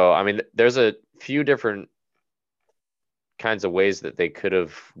 So, I mean, there's a few different kinds of ways that they could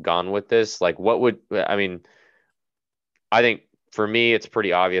have gone with this. Like, I think for me, it's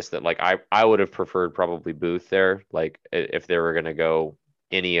pretty obvious that like I would have preferred probably Booth there. Like if they were going to go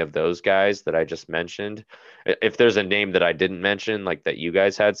any of those guys that I just mentioned, if there's a name that I didn't mention, like that you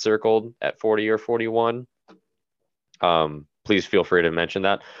guys had circled at 40 or 41, please feel free to mention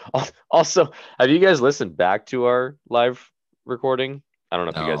that. Also, have you guys listened back to our live recording? I don't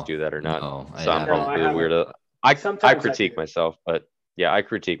know if you guys do that or not. No, so I'm probably the weirdo. I critique myself, but yeah, I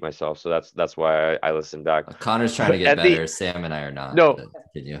critique myself, so that's why I listen back. Connor's trying to get better. Sam and I are not. No,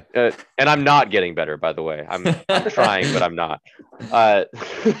 continue. And I'm not getting better, by the way. I'm trying, but I'm not.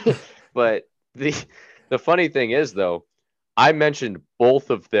 But the funny thing is, though, I mentioned both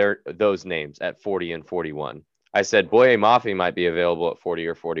of those names at 40 and 41. I said Boye Mafe might be available at 40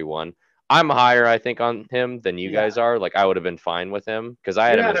 or 41. I'm higher, I think, on him than you guys are. Like I would have been fine with him because I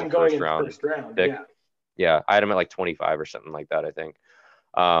had him as a first round pick. Yeah, I had him at like 25 or something like that, I think.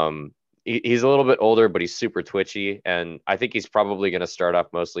 He's a little bit older, but he's super twitchy, and I think he's probably going to start off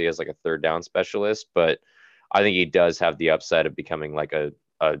mostly as like a third down specialist, but I think he does have the upside of becoming like a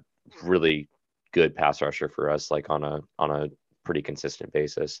really good pass rusher for us, like on a pretty consistent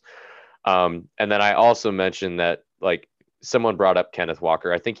basis. And then I also mentioned that like someone brought up Kenneth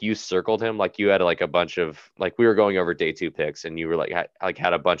Walker. I think you circled him, like you had like a bunch of, like we were going over day 2 picks and you were like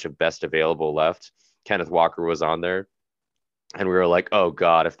had a bunch of best available left. Kenneth Walker was on there. And we were like, oh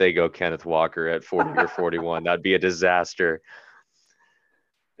God, if they go Kenneth Walker at 40 or 41, that'd be a disaster.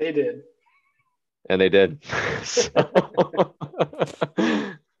 They did. And they did.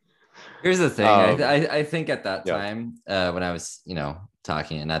 Here's the thing. I think at that time, when I was,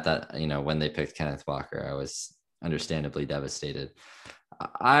 talking, and at that, when they picked Kenneth Walker, I was understandably devastated.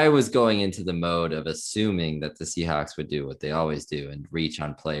 I was going into the mode of assuming that the Seahawks would do what they always do and reach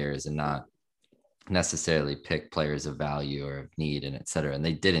on players and not necessarily pick players of value or of need and et cetera. And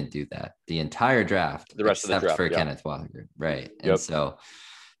they didn't do that the entire draft, the rest of the draft for Kenneth Walker. Right. And so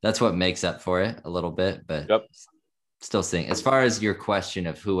that's what makes up for it a little bit, but still seeing, as far as your question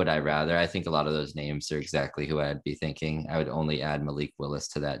of who would I rather, I think a lot of those names are exactly who I'd be thinking. I would only add Malik Willis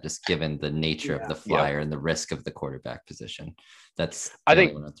to that, just given the nature of the flyer and the risk of the quarterback position. I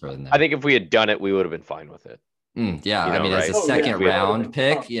think if we had done it, we would have been fine with it. As a second round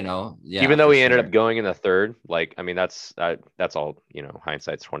pick, even though we ended up going in the third, like, I mean, that's all,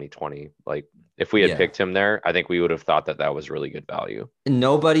 hindsight's 2020. Like if we had picked him there, I think we would have thought that was really good value.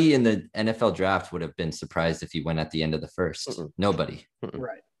 Nobody in the NFL draft would have been surprised if he went at the end of the first. Mm-mm. Nobody. Mm-mm.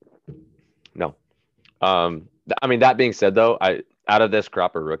 Right. No. I mean, that being said, though, out of this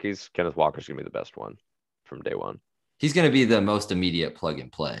crop of rookies, Kenneth Walker's going to be the best one from day one. He's going to be the most immediate plug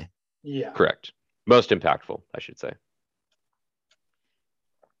and play. Yeah. Correct. Most impactful, I should say.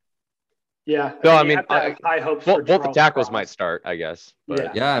 Yeah. No, I mean, high hopes. Both the tackles might start, I guess.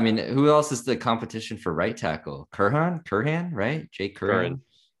 But I mean, who else is the competition for right tackle? Curhan, right? Jake Curhan.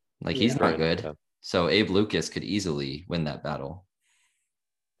 Like he's not good. Yeah. So Abe Lucas could easily win that battle.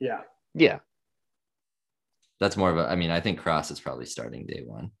 Yeah. Yeah. That's more of I think Cross is probably starting day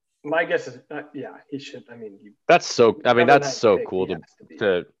one. My guess is, yeah, he should. I mean, That's so. I mean, number that's 9 so pick, cool he has to be.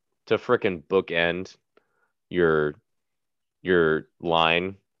 to frickin' bookend your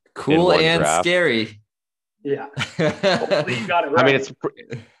line. Cool one and draft. scary. Yeah. Hopefully you got it right. I mean, it's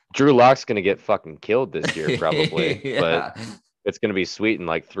Drew Lock's gonna get fucking killed this year probably, Yeah. but it's gonna be sweet in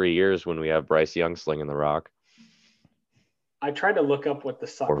like 3 years when we have Bryce Young slinging the rock. I tried to look up what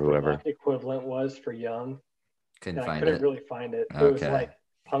the Or whoever. Sock equivalent was for Young, Couldn't and I find couldn't it. really find it. It was Okay. like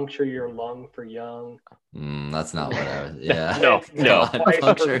puncture your lung for Young. That's not what I was. Yeah. No, no. God, Twice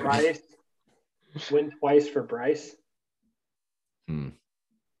puncture. for Bryce. Win twice for Bryce.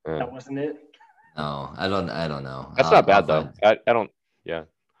 That wasn't it. No, I don't know. That's not bad I'll though. find- I don't. Yeah.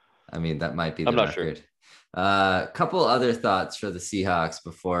 I mean, that might be the I'm not sure. record. Couple other thoughts for the Seahawks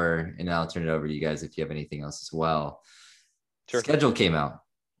before, and I'll turn it over to you guys if you have anything else as well. Sure. Schedule came out.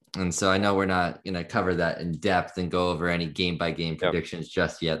 And so I know we're not going to cover that in depth and go over any game by game predictions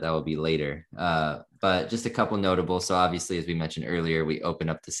just yet. That will be later. But just a couple notable. So obviously, as we mentioned earlier, we open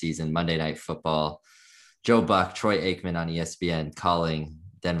up the season Monday Night Football. Joe Buck, Troy Aikman on ESPN calling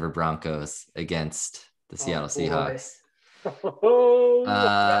Denver Broncos against the Seattle Seahawks.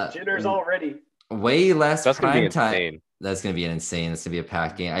 Got jitters already. Way less That's gonna be prime time. insane. That's going to be an insane. That's going to be a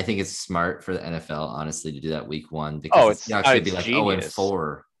packed game. I think it's smart for the NFL, honestly, to do that week 1 because the Seahawks should be like genius.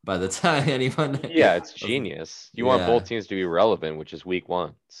 0-4 by the time anyone. Yeah, it's genius. You want both teams to be relevant, which is week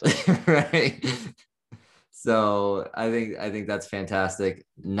 1. So. Right. So I think that's fantastic.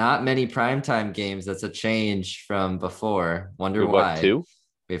 Not many primetime games. That's a change from before. Wonder why. 2?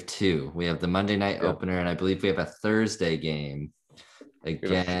 We have 2. We have the Monday night opener, and I believe we have a Thursday game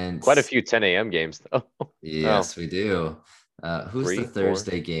against quite a few 10 a.m. games though. Yes, we do. Who's 3, the 4?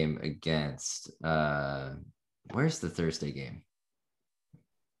 Thursday game against? Where's the Thursday game?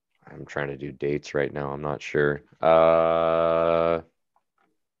 I'm trying to do dates right now. I'm not sure. I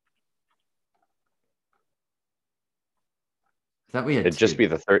thought we had It'd just be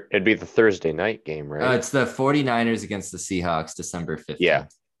it'd be the Thursday night game, right? it's the 49ers against the Seahawks, December 15th. Yeah.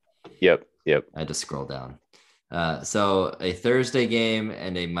 Yep. I had to scroll down. So a Thursday game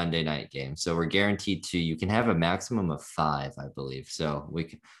and a Monday night game. So we're guaranteed you can have a maximum of 5, I believe. So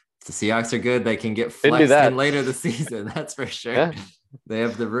if the Seahawks are good, they can get flexed in later this season. That's for sure. Yeah. They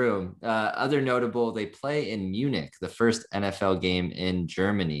have the room. Other notable, they play in Munich, the first NFL game in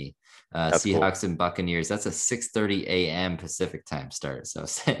Germany. Seahawks and Buccaneers. That's a 6:30 a.m. Pacific time start. So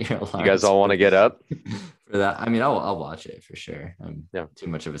set your alarm. You guys all want to get up for that? I mean, I'll watch it for sure. I'm Yeah. too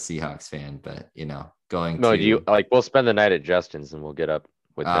much of a Seahawks fan, but going. No, to, you like we'll spend the night at Justin's and we'll get up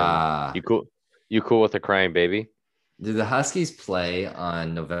with them. You cool? You cool with the crying baby? Do the Huskies play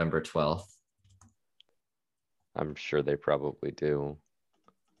on November 12th? I'm sure they probably do.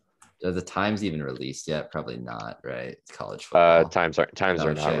 Are the times even released yet? Probably not, right? It's college football. Times are not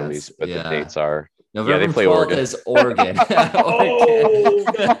chance. released, but Yeah. the dates are. November they play 12th Oregon. is Oregon.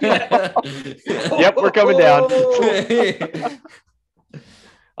 Yep, we're coming down.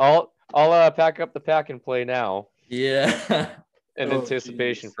 I'll pack up the pack and play now Yeah. in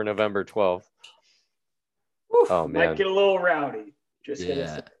anticipation geez. for November 12th. Oh Might man, get a little rowdy. Just gonna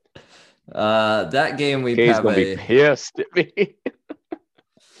Yeah. say. That game we Kay's have gonna be pissed at me.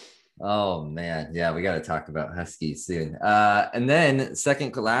 Oh man, yeah, we got to talk about Huskies soon. And then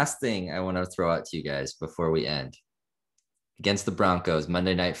second last thing I want to throw out to you guys before we end. Against the Broncos,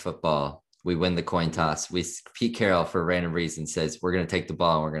 Monday Night Football, we win the coin toss. Pete Carroll, for a random reason, says we're going to take the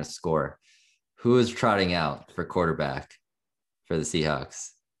ball and we're going to score. Who is trotting out for quarterback for the Seahawks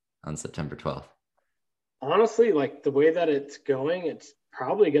on September 12th? Honestly, like the way that it's going, it's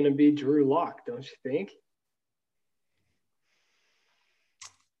probably going to be Drew Lock, don't you think?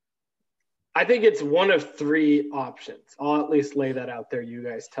 I think it's one of 3 options. I'll at least lay that out there. You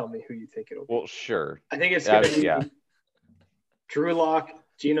guys tell me who you think it'll be. Well, sure. I think it's going to be Yeah. Drew Lock,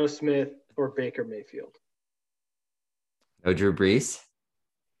 Geno Smith, or Baker Mayfield. No Drew Brees?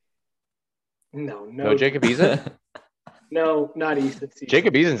 No Jacob Eason. No, not Easton.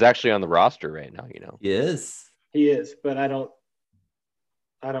 Jacob Eason's actually on the roster right now. Yes. He is, but I don't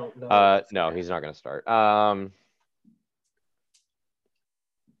know. No, he's not going to start.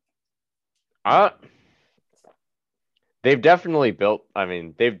 They've definitely built. I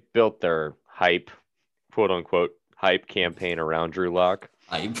mean, they've built their hype, quote unquote, hype campaign around Drew Lock.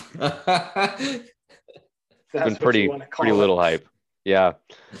 Hype. That's Been what pretty you wanna call pretty it. little hype. Yeah,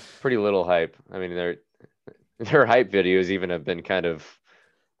 pretty little hype. I mean, their hype videos even have been kind of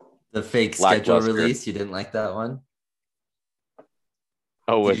The fake schedule lackluster. release. You didn't like that one?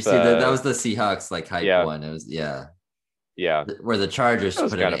 Oh, Did with you see that was the Seahawks like hype yeah. one. It was Yeah. Where the Chargers That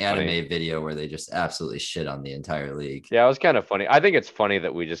was put an kinda anime funny. video where they just absolutely shit on the entire league. Yeah, it was kind of funny. I think it's funny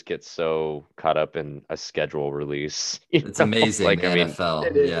that we just get so caught up in a schedule release. It's amazing, Like, the I mean, NFL.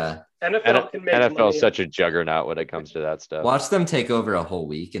 It is. Yeah. NFL can make NFL money. is such a juggernaut when it comes to that stuff. Watch them take over a whole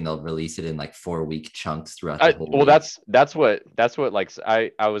week and they'll release it in like 4-week chunks throughout the whole Well, week. that's what like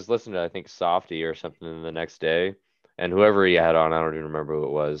I was listening to, I think, Softy or something the next day, and whoever he had on, I don't even remember who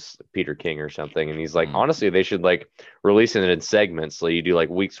it was, Peter King or something, and he's like, Mm. honestly, they should like release it in segments. So you do like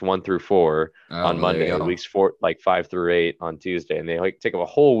weeks 1 through 4 Oh, on well, there you Monday, go. weeks 4 like 5 through 8 on Tuesday, and they like take up a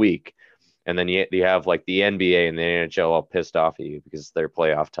whole week, and then you have like the NBA and the NHL all pissed off at you because it's their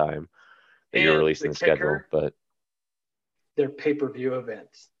playoff time that you're And releasing the schedule, kicker, but they're pay-per-view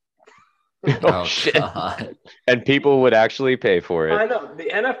events. Oh, shit. God. And people would actually pay for I it. know the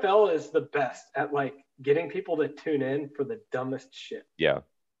NFL is the best at like getting people to tune in for the dumbest shit. Yeah,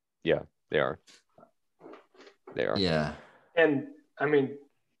 they are. Yeah. And I mean,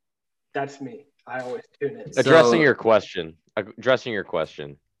 that's me. I always tune in. Addressing So- your question.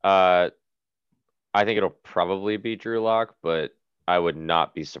 I think it'll probably be Drew Lock, but I would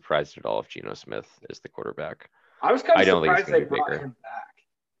not be surprised at all if Geno Smith is the quarterback. I was kind I of don't think it's surprised they gonna be brought Baker. him back.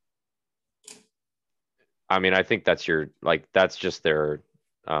 I mean, I think that's just their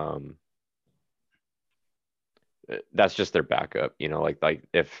backup, like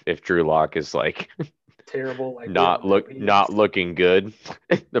if Drew Lock is like Terrible, like not we don't know not looking good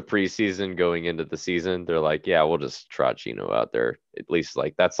the preseason going into the season, they're like, yeah, we'll just trot Geno out there. At least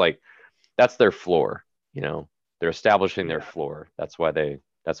that's their floor, They're establishing their Yeah. floor. That's why they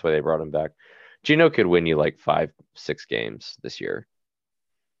brought him back. Geno could win you like 5-6 games this year.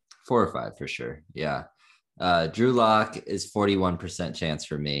 4 or 5 for sure. Yeah. Drew Lock is 41% chance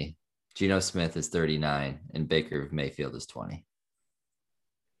for me. Geno Smith is 39 and Baker Mayfield is 20.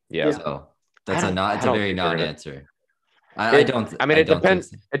 Yeah. So that's I it's a don't very think they're gonna- non-answer. I don't. I mean, I it don't depends.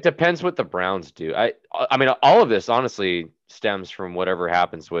 think so. It depends what the Browns do. I mean, all of this honestly stems from whatever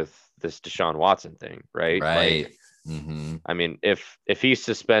happens with this Deshaun Watson thing, right? Right. Like, Mm-hmm. I mean, if he's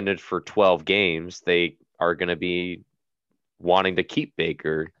suspended for 12 games, they are going to be wanting to keep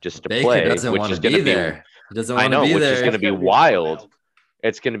Baker just to Baker play, doesn't which want is to going be to be there. He doesn't I want to know, be which is there. gonna be It's gonna wild.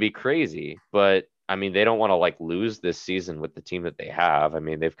 It's going to be crazy, but I mean, they don't want to like lose this season with the team that they have. I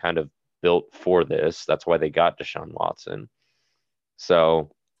mean, they've kind of built for this. That's why they got Deshaun Watson.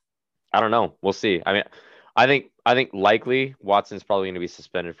 So I don't know. We'll see. I mean, I think likely Watson's probably going to be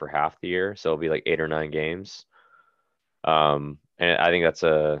suspended for half the year, so it'll be like 8 or 9 games. And I think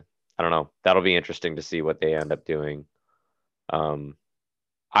I don't know. That'll be interesting to see what they end up doing.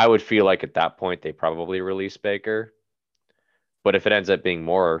 I would feel like at that point they probably release Baker. But if it ends up being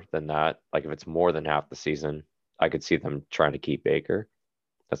more than that, like if it's more than half the season, I could see them trying to keep Baker.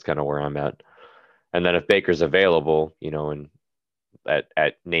 That's kind of where I'm at. And then if Baker's available, and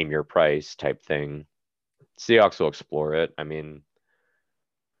at name your price type thing, Seahawks will explore it. I mean,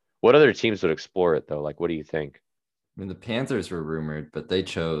 what other teams would explore it though? Like, what do you think? I mean, the Panthers were rumored, but they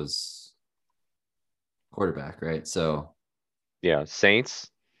chose quarterback, right? So Yeah,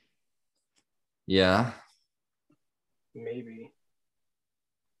 Saints. yeah. Maybe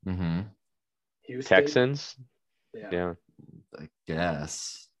Mm-hmm. Houston. Texans. Yeah. Yeah. I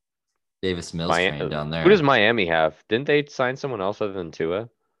guess Davis Mills Miami, trained down there. Who does Miami have? Didn't they sign someone else other than Tua?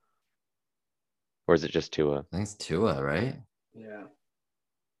 Or is it just Tua? I think it's Tua, right? Yeah.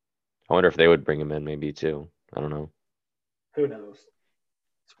 I wonder if they would bring him in maybe too. I don't know. Who knows?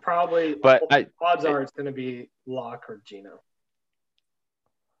 It's probably. But odds are it's going to be Locke or Geno.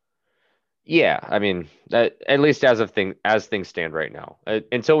 Yeah, I mean, at least as things stand right now,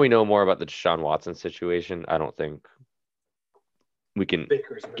 until we know more about the Deshaun Watson situation, I don't think we can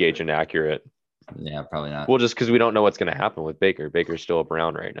Baker's gauge an accurate. Yeah, probably not. Well, just because we don't know what's going to happen with Baker. Baker's still a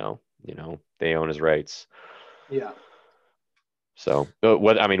Brown right now. They own his rights. Yeah. So,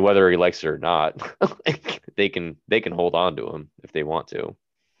 whether he likes it or not, they can hold on to him if they want to.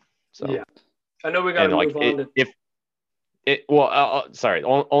 So, Yeah. I know we got to move on to. Sorry.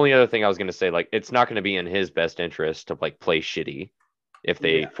 Only other thing I was going to say, like, it's not going to be in his best interest to like play shitty if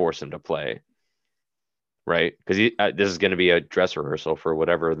they force him to play, right? Because this is going to be a dress rehearsal for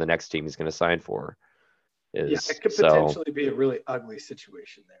whatever the next team he's going to sign for. It could potentially be a really ugly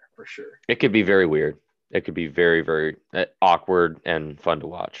situation there for sure. It could be very weird. It could be very, very awkward and fun to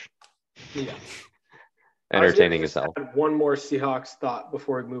watch. Yeah. Entertaining as hell. One more Seahawks thought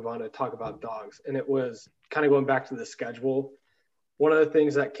before we move on to talk about dogs, and it was kind of going back to the schedule. One of the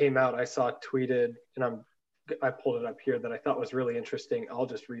things that came out, I saw tweeted, and I pulled it up here that I thought was really interesting. I'll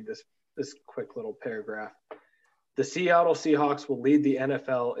just read this quick little paragraph. The Seattle Seahawks will lead the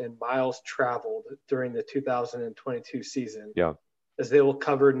NFL in miles traveled during the 2022 season. Yeah. As they will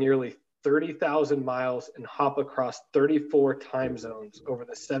cover nearly 30,000 miles and hop across 34 time zones over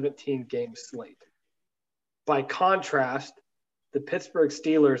the 17-game slate. By contrast, the Pittsburgh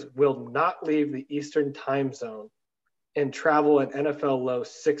Steelers will not leave the Eastern time zone and travel an NFL low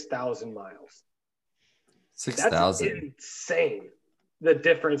 6,000 miles. 6,000. That's insane. The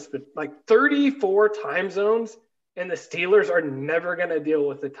difference, like 34 time zones, and the Steelers are never going to deal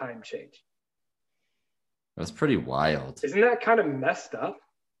with the time change. That's pretty wild. Isn't that kind of messed up?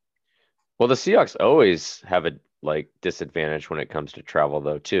 Well, the Seahawks always have a disadvantage when it comes to travel,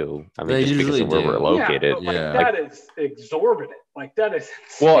 though, too. I mean, They just because usually of where we're do. located. Yeah, but Yeah. that is exorbitant. Like that is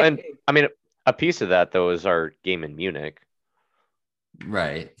insane. Well, and I mean, a piece of that though is our game in Munich.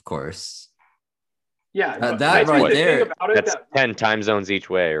 Right, of course. yeah, but that I think right the thing there, about it That's that 10 time zones each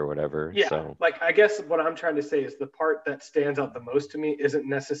way or whatever. yeah, So like I guess what I'm trying to say is the part that stands out the most to me isn't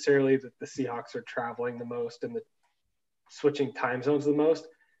necessarily that the Seahawks are traveling the most and the switching time zones the most.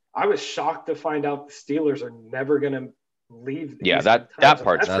 I was shocked to find out the Steelers are never going to leave. the Yeah, Eastern that time zone.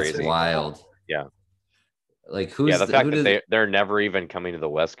 part's that's crazy. wild. Yeah. Like who's yeah, the fact who that does, they're never even coming to the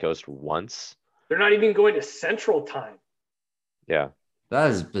West Coast once. They're not even going to Central Time. Yeah. that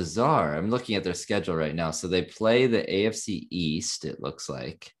is bizarre. I'm looking at their schedule right now. So they play the AFC East, it looks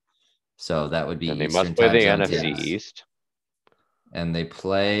like. So that would be And they Eastern must play the time zone NFC teams. East. And they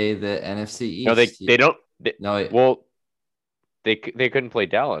play the NFC East. No, they don't. No, Well, they couldn't play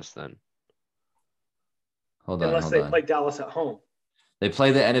Dallas then. hold on, Unless hold they on. play Dallas at home. They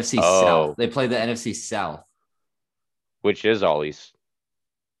play the NFC Oh. South. They play the NFC South. Which is all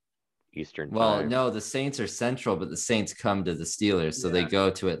Eastern Well, time. no, the Saints are Central, but the Saints come to the Steelers, so they Yeah. go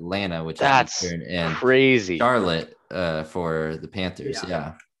to Atlanta, which That's is Eastern, and crazy. Charlotte for the Panthers.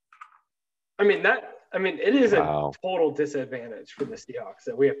 Yeah. Yeah. It is Wow. a total disadvantage for the Seahawks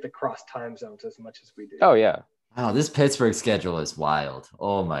that we have to cross time zones as much as we do. Oh yeah. Wow, this Pittsburgh schedule is wild.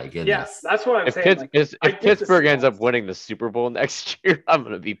 Oh my yeah, goodness. that's what I'm If, saying. Pitts- I if get the Pittsburgh ends up Seahawks. winning the Super Bowl next year, I'm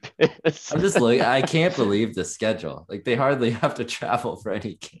gonna be pissed. I'm just looking. I can't believe the schedule. Like they hardly have to travel for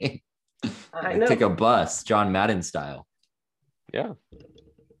any game. I Like, know. take a bus, John Madden style. Yeah.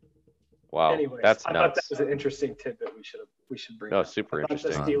 Wow. Anyways, That's I thought that nuts. was an interesting tidbit we should bring No, up. super I thought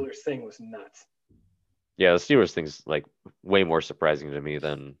interesting. The Steelers thing was nuts. Yeah, the Steelers thing's like way more surprising to me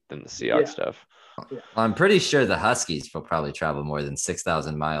than the Seahawks Yeah. stuff. I'm pretty sure the Huskies will probably travel more than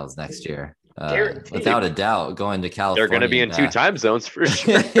 6,000 miles next year. Guaranteed. Without a doubt, going to California. They're gonna be in and two back. time zones for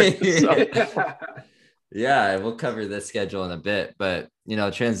sure. So, Yeah, we'll cover this schedule in a bit, but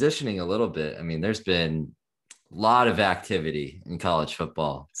transitioning a little bit. I mean, there's been a lot of activity in college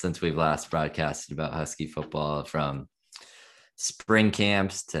football since we've last broadcasted about Husky football, from spring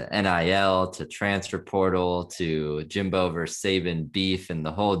camps to NIL to transfer portal to Jimbo versus Saban beef and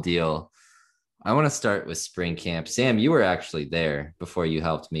the whole deal. I want to start with spring camp. Sam, you were actually there before you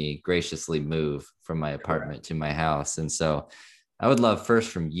helped me graciously move from my apartment to my house. And so I would love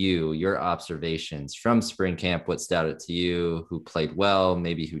first from you, your observations from spring camp, what stood out to you, who played well,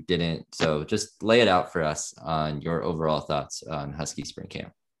 maybe who didn't. So just lay it out for us on your overall thoughts on Husky spring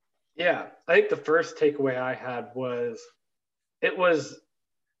camp. Yeah, I think the first takeaway I had was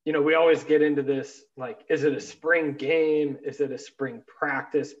we always get into this, like, is it a spring game? Is it a spring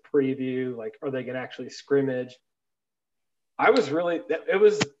practice preview? Like, are they going to actually scrimmage? It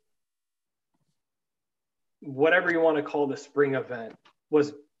was whatever you want to call the spring event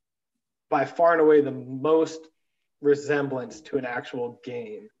was by far and away the most resemblance to an actual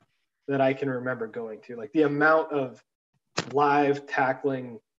game that I can remember going to. Like the amount of live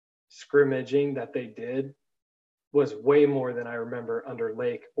tackling scrimmaging that they did was way more than I remember under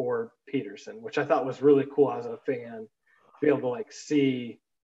Lake or Peterson, which I thought was really cool as a fan to be able to like see,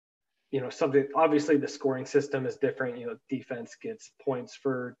 something. Obviously the scoring system is different. Defense gets points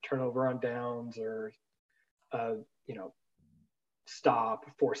for turnover on downs or, stop,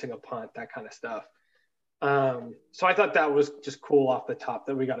 forcing a punt, that kind of stuff. So I thought that was just cool off the top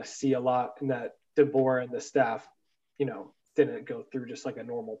that we got to see a lot, and that DeBoer and the staff, didn't go through just like a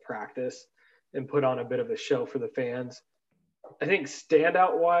normal practice and put on a bit of a show for the fans. I think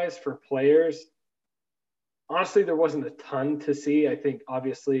standout wise for players, honestly, there wasn't a ton to see. I think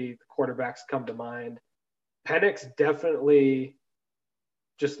obviously the quarterbacks come to mind. Penix definitely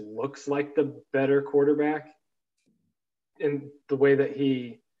just looks like the better quarterback in the way that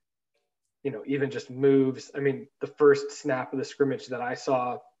he, even just moves. I mean, the first snap of the scrimmage that I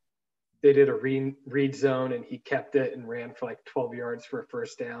saw, they did a read zone and he kept it and ran for like 12 yards for a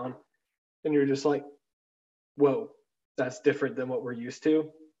first down. And you're just like, whoa, that's different than what we're used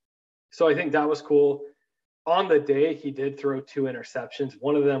to. So I think that was cool. on the day, he did throw 2 interceptions.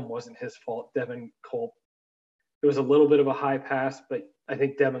 One of them wasn't his fault. Devin Culp. It was a little bit of a high pass, but I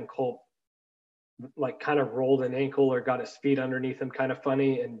think Devin Culp like kind of rolled an ankle or got his feet underneath him kind of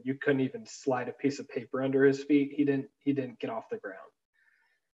funny, and you couldn't even slide a piece of paper under his feet. He didn't get off the ground.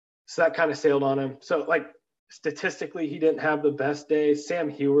 So that kind of sailed on him. So like statistically, he didn't have the best day. Sam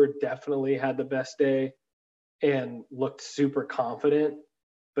Heward definitely had the best day and looked super confident,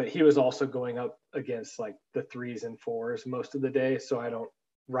 but he was also going up against like the 3s and 4s most of the day. So I don't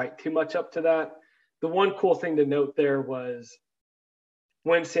write too much up to that. The one cool thing to note there was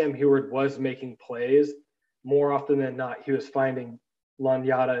when Sam Heward was making plays, more often than not, he was finding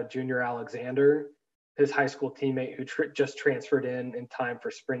Lanyata Junior Alexander, his high school teammate who just transferred in time for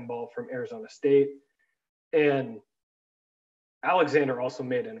spring ball from Arizona State. And Alexander also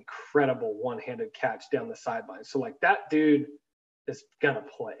made an incredible one-handed catch down the sideline. So like that dude is going to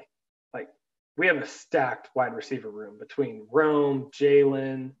play. Like we have a stacked wide receiver room between Rome,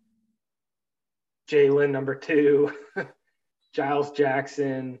 Jalen number 2, Giles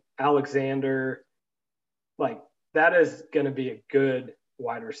Jackson, Alexander. Like that is going to be a good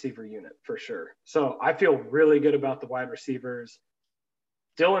wide receiver unit for sure. So I feel really good about the wide receivers.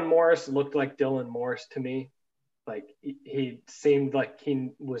 Dylan Morris looked like Dylan Morris to me. Like he seemed like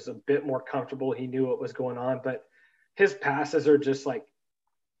he was a bit more comfortable. He knew what was going on, but his passes are just like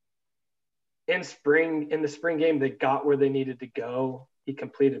in the spring game, they got where they needed to go. He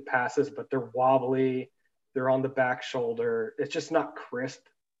completed passes, but they're wobbly. They're on the back shoulder. It's just not crisp.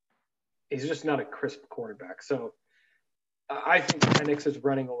 He's just not a crisp quarterback. So I think Penix is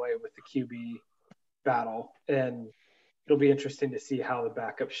running away with the QB battle, and it'll be interesting to see how the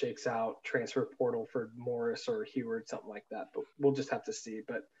backup shakes out, transfer portal for Morris or Heward, something like that. But we'll just have to see.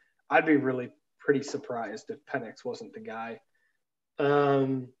 But I'd be really pretty surprised if Penix wasn't the guy.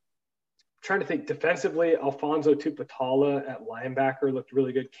 Trying to think defensively, Alfonso Tupatala at linebacker looked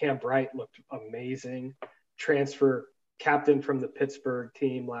really good. Cam Bright looked amazing. Transfer captain from the Pittsburgh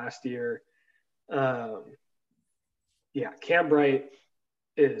team last year. Cam Bright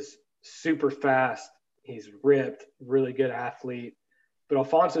is super fast. He's ripped, really good athlete. But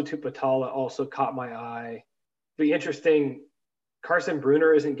Alfonso Tupatala also caught my eye. Be interesting. Carson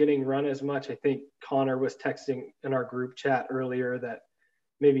Bruner isn't getting run as much. I think Connor was texting in our group chat earlier that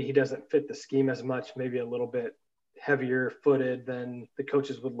maybe he doesn't fit the scheme as much, maybe a little bit heavier footed than the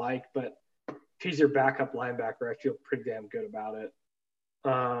coaches would like. But if he's your backup linebacker, I feel pretty damn good about it.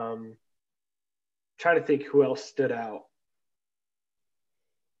 Trying to think who else stood out.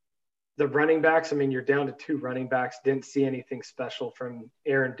 The running backs, I mean, you're down to 2 running backs. Didn't see anything special from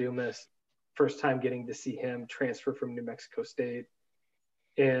Aaron Dumas. First time getting to see him transfer from New Mexico State.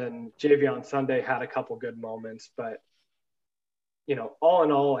 And Javion Sunday had a couple good moments, but all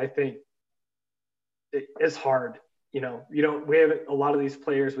in all, I think it's hard. We haven't, a lot of these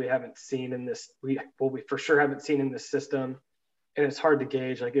players we haven't seen in this, we for sure haven't seen in this system. And it's hard to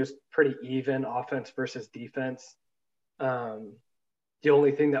gauge. Like it was pretty even offense versus defense. The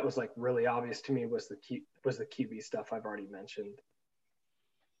only thing that was like really obvious to me was the QB stuff I've already mentioned.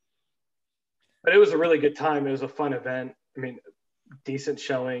 But it was a really good time. It was a fun event. I mean, decent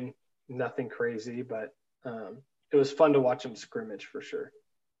showing, nothing crazy, but it was fun to watch them scrimmage for sure.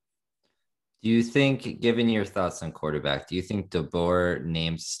 Do you think, given your thoughts on quarterback, do you think DeBoer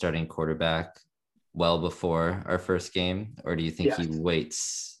names starting quarterback well before our first game, or do you think he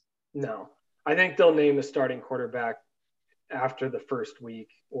waits? No, I think they'll name the starting quarterback after the first week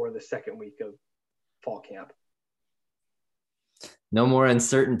or the second week of fall camp. No more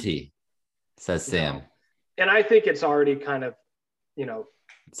uncertainty, says Sam. No. And I think it's already kind of,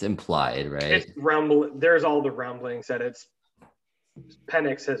 it's implied, right? It's there's all the rumblings that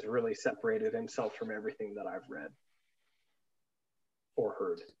Penix has really separated himself from everything that I've read or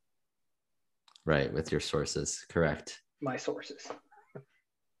heard. Right, with your sources, correct. My sources.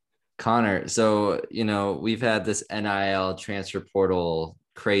 Connor, so, we've had this NIL transfer portal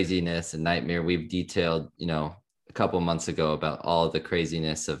craziness and nightmare. We've detailed, a couple months ago about all of the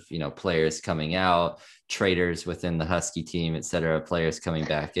craziness of, players coming out, traders within the Husky team, et cetera, players coming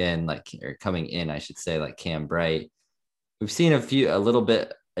back in, coming in, I should say, like Cam Bright. We've seen a little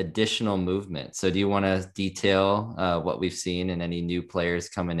bit additional movement. So do you want to detail what we've seen and any new players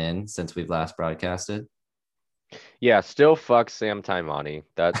coming in since we've last broadcasted? Yeah, still fuck Sam Taimani.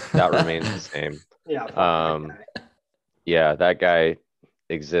 That remains the same. Yeah. That guy. Yeah, that guy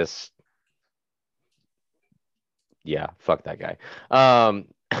exists. Yeah, fuck that guy.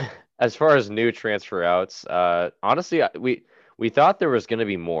 As far as new transfer outs, honestly, we thought there was going to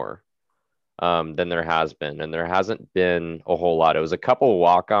be more than there has been, and there hasn't been a whole lot. It was a couple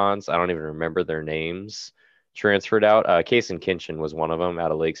walk-ons. I don't even remember their names. transferred out. Kason Kinchin was one of them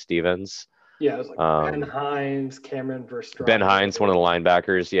out of Lake Stevens. Yeah, it was like Ben Hines, Cameron Verstraeten. Ben Hines, one of the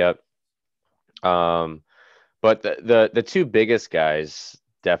linebackers. Yep. But the two biggest guys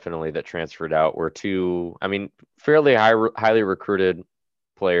definitely that transferred out were two, I mean, fairly highly recruited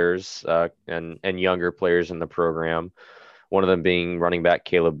players and younger players in the program. One of them being running back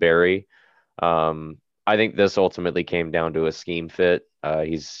Caleb Berry. I think this ultimately came down to a scheme fit.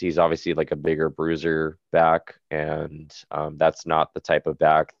 He's obviously like a bigger bruiser back, and that's not the type of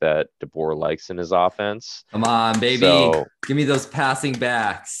back that DeBoer likes in his offense. Come on, baby. So, give me those passing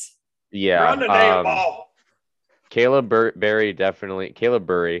backs. Yeah. Run the damn ball. Caleb Berry definitely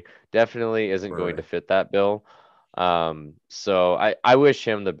isn't going to fit that bill. So I wish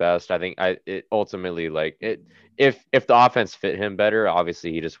him the best. I think it ultimately, like, if the offense fit him better,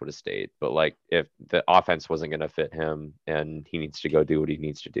 obviously he just would have stayed. But like, if the offense wasn't going to fit him, and he needs to go do what he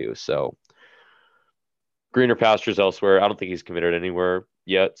needs to do, so greener pastures elsewhere. I don't think he's committed anywhere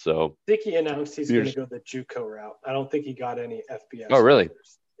yet. So I think he announced he's going to go the JUCO route. I don't think he got any FBS. Oh, really?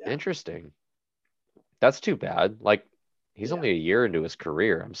 Yeah. Interesting. That's too bad. Like, he's only a year into his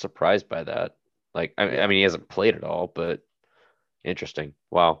career. I'm surprised by that. Like, I mean, he hasn't played at all, but interesting.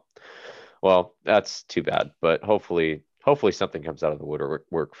 Wow. Well, that's too bad. But hopefully something comes out of the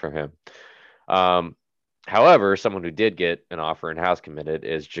woodwork for him. However, someone who did get an offer and has committed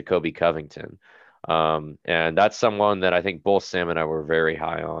is Jacoby Covington. And that's someone that I think both Sam and I were very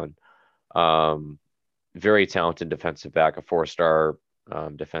high on. Very talented defensive back, a 4-star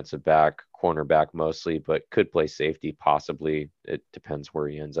defensive back, cornerback mostly, but could play safety possibly. It depends where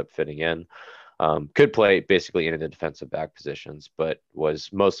he ends up fitting in. Could play basically in the defensive back positions, but was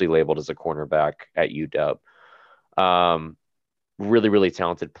mostly labeled as a cornerback at UW. Really, really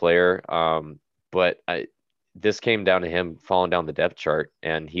talented player. But this came down to him falling down the depth chart,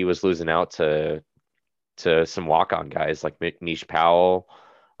 and he was losing out to some walk-on guys like Nish Powell,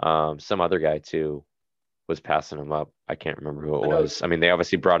 some other guy too was passing him up. I can't remember who it was. I mean, they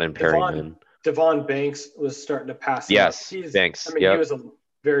obviously brought in Perryman. Devon Banks was starting to pass him up. Banks. I mean, he was a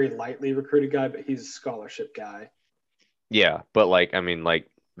very lightly recruited guy, but he's a scholarship guy. Yeah, but like, I mean, like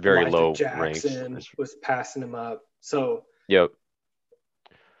very Elijah low Jackson ranks. was passing him up. So Yep.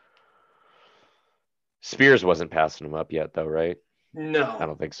 Spears wasn't passing him up yet, though, right? No, I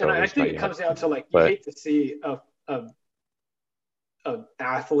don't think so. And I think it comes down to, like, you hate to see an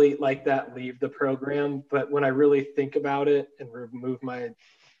athlete like that leave the program, but when I really think about it and remove my,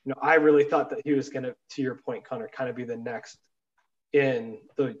 I really thought that he was going to your point, Connor, kind of be the next in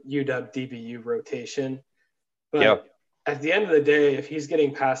the UW DBU rotation. But at the end of the day, if he's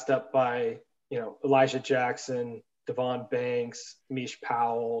getting passed up by, Elijah Jackson, Devon Banks, Mish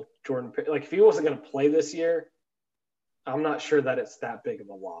Powell, Jordan, like, if he wasn't going to play this year, I'm not sure that it's that big of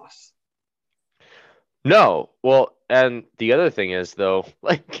a loss. No. Well, and the other thing is, though,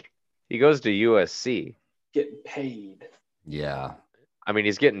 like, he goes to USC. Getting paid. Yeah. I mean,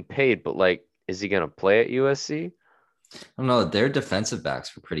 he's getting paid, but, like, is he going to play at USC? I don't know. Their defensive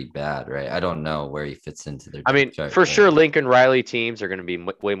backs were pretty bad, right? I don't know where he fits into their. I mean, for sure, Lincoln Riley teams are going to be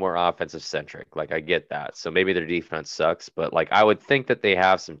way more offensive centric. Like, I get that. So maybe their defense sucks, but, like, I would think that they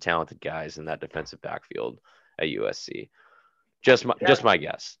have some talented guys in that defensive backfield at USC. Just my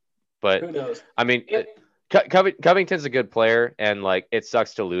guess. But who knows? I mean, Covington's a good player, and, like, it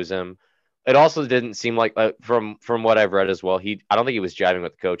sucks to lose him. It also didn't seem like, from what I've read as well, I don't think he was jiving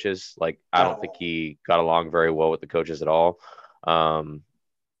with the coaches. Like, I don't think he got along very well with the coaches at all.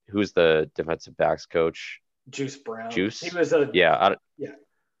 Who's the defensive backs coach? Juice Brown. Juice. He was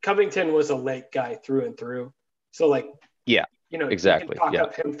Covington was a late guy through and through. So, like, exactly. You can talk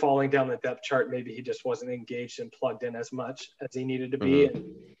up him falling down the depth chart. Maybe he just wasn't engaged and plugged in as much as he needed to be. Mm-hmm. And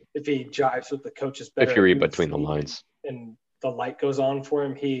if he jives with the coaches better, if you read between the lines, and the light goes on for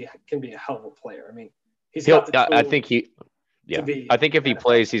him, he can be a hell of a player. I mean, I think if he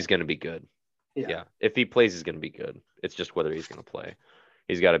plays, he's going to be good. Yeah. If he plays, he's going to be good. It's just whether he's going to play.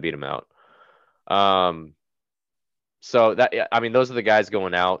 He's got to beat him out. So those are the guys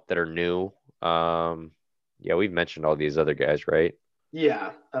going out that are new. We've mentioned all these other guys, right?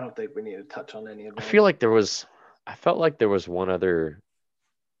 Yeah, I don't think we need to touch on any of them. I felt like there was one other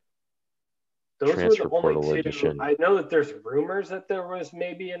transfer portal edition. I know that there's rumors that there was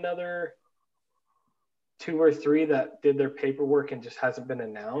maybe another 2 or 3 that did their paperwork and just hasn't been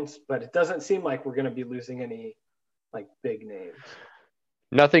announced, but it doesn't seem like we're going to be losing any, like, big names.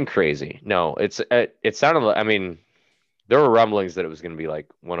 Nothing crazy. No, it sounded like, I mean, there were rumblings that it was going to be like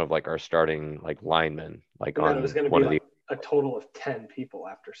one of, like, our starting, like, linemen, like, on it was going to one be of a total of 10 people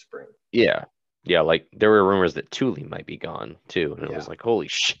after spring. Yeah. Yeah, like, there were rumors that Thule might be gone too, and it was like, holy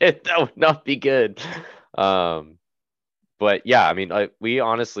shit, that would not be good. But yeah, I mean, we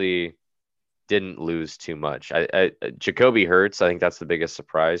honestly didn't lose too much. Jacoby Hurts, I think that's the biggest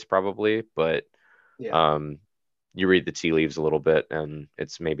surprise probably, but Yeah. you read the tea leaves a little bit, and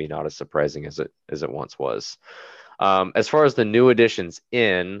it's maybe not as surprising as it once was. As far as the new additions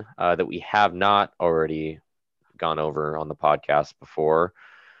in that we have not already gone over on the podcast before,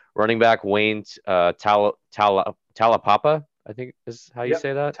 running back Wayne Talapapa, I think is how you Yep.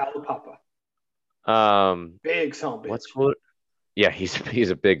 say that. Talapapa. Big son of a what's bitch. cool? Yeah, he's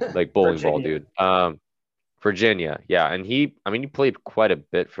a big like bowling ball Virginia. dude. Virginia, yeah, and he played quite a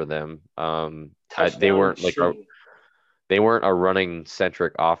bit for them. They Touchdown weren't like machine. they weren't a running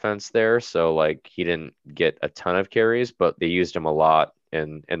centric offense there, so like he didn't get a ton of carries, but they used him a lot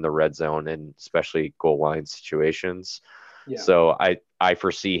in the red zone and especially goal line situations. Yeah. So I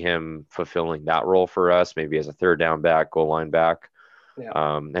foresee him fulfilling that role for us, maybe as a third down back, goal line back. Yeah.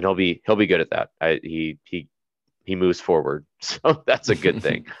 And he'll be good at that. He moves forward, so that's a good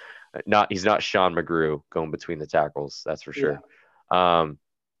thing. He's not Sean McGrew going between the tackles, that's for sure.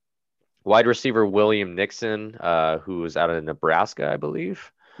 Wide receiver William Nixon, who was out of Nebraska, I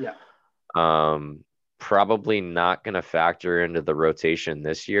believe. Yeah. Probably not going to factor into the rotation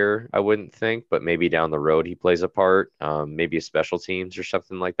this year, I wouldn't think, but maybe down the road he plays a part. Maybe a special teams or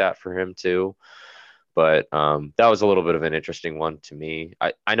something like that for him too. But that was a little bit of an interesting one to me.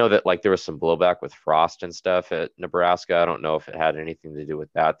 I know that like there was some blowback with Frost and stuff at Nebraska. I don't know if it had anything to do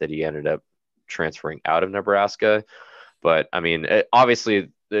with that he ended up transferring out of Nebraska. But I mean,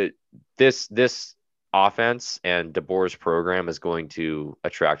 obviously this offense and DeBoer's program is going to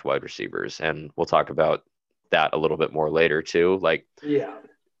attract wide receivers, and we'll talk about that a little bit more later too. Like, yeah,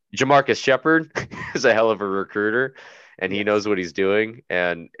 Jamarcus Shepard is a hell of a recruiter, and he knows what he's doing.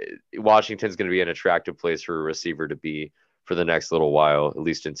 And Washington's going to be an attractive place for a receiver to be for the next little while, at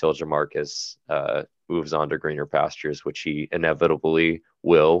least until Jamarcus moves on to greener pastures, which he inevitably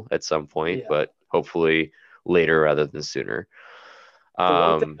will at some point, but hopefully later rather than sooner. The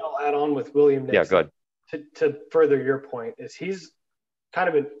one thing I'll add on with William Nixon, yeah, go ahead. To further your point, is he's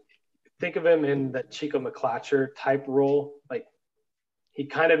kind of think of him in the Chico McClatcher type role. Like, he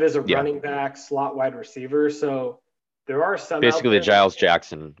kind of is a running back, slot wide receiver. So there are some basically the Giles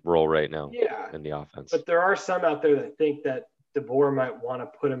Jackson role right now in the offense. But there are some out there that think that DeBoer might want to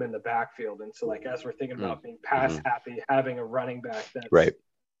put him in the backfield. And so, like, as we're thinking about being pass happy, having a running back that's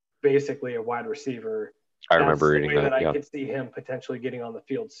basically a wide receiver. I remember reading that. I could see him potentially getting on the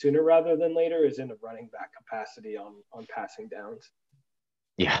field sooner rather than later is in a running back capacity on passing downs.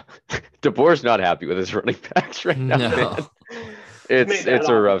 Yeah, DeBoer's not happy with his running backs right now. No. It's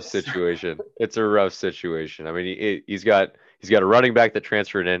a rough situation. It's a rough situation. I mean, he's got a running back that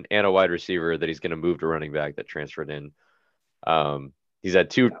transferred in and a wide receiver that he's going to move to running back that transferred in. He's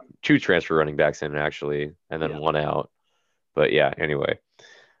had two transfer running backs in actually, and then one out. But yeah, anyway.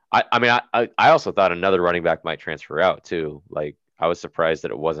 I mean, I also thought another running back might transfer out too. Like, I was surprised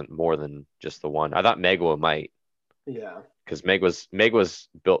that it wasn't more than just the one. I thought Megwa might. Yeah. Because Meg was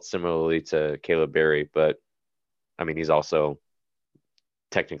built similarly to Caleb Berry, but I mean, he's also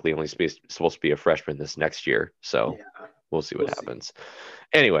technically only supposed to be a freshman this next year. So we'll see what happens.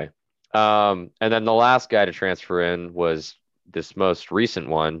 Anyway, and then the last guy to transfer in was this most recent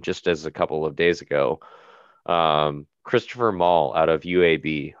one, just as a couple of days ago. Christopher Mall out of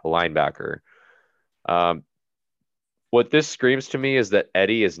UAB, a linebacker. What this screams to me is that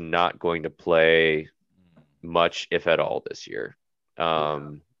Eddie is not going to play much, if at all, this year.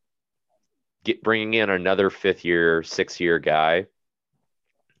 Bringing in another 6-year guy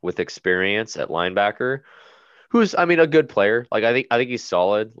with experience at linebacker, who's, I mean, a good player. Like, I think he's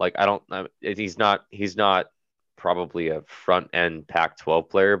solid. Like, he's not probably a front end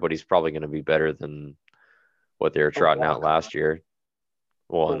Pac-12 player, but he's probably going to be better than what they were trotting out last year.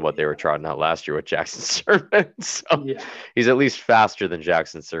 Well, and what they were trotting out last year with Jackson Sirmon. So he's at least faster than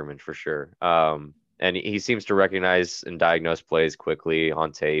Jackson Sirmon for sure. And he seems to recognize and diagnose plays quickly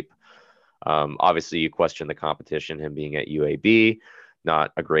on tape. Obviously, you question the competition, him being at UAB,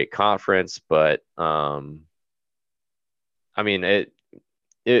 not a great conference, but I mean, it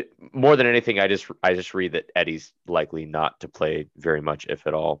more than anything, I just read that Eddie's likely not to play very much, if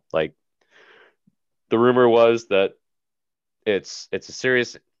at all. Like, the rumor was that it's a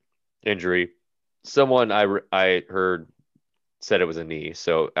serious injury. Someone I heard said it was a knee.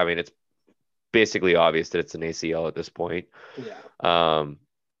 So, I mean, it's basically obvious that it's an ACL at this point. Yeah.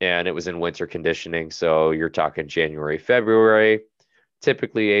 And it was in winter conditioning. So you're talking January, February.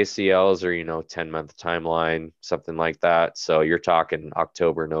 Typically ACLs are, 10-month timeline, something like that. So you're talking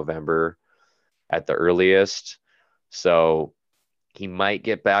October, November at the earliest. So he might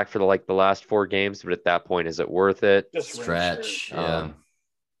get back for the last 4 games, but at that point, is it worth it? Just Stretch. redshirt. Yeah.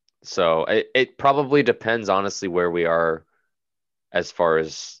 So it probably depends, honestly, where we are as far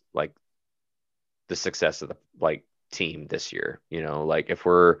as like the success of the team this year. Like if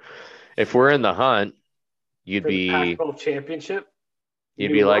we're in the hunt, you'd For the be Pac-12 championship.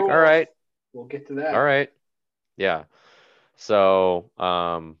 like, all right, we'll get to that. all right, yeah. So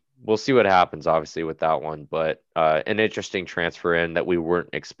we'll see what happens, obviously, with that one. But an interesting transfer in that we weren't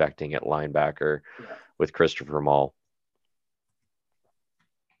expecting at linebacker with Christopher Mall.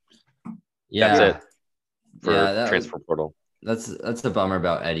 Yeah. That's it for Yeah, transfer portal. That's a bummer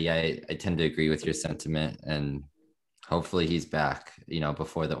about Eddie. I tend to agree with your sentiment, and hopefully he's back,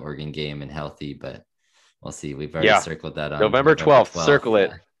 before the Oregon game and healthy, but we'll see. We've already circled that on November 12th. Circle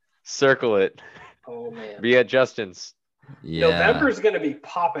it. Yeah. Circle it. Oh man. Be at Justin's. Yeah. November's going to be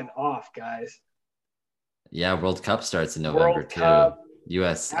popping off, guys. Yeah, World Cup starts in November World too. Cup,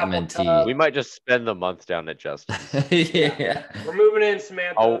 US Apple MNT. Cup. We might just spend the month down at Justin's. Yeah. We're moving in,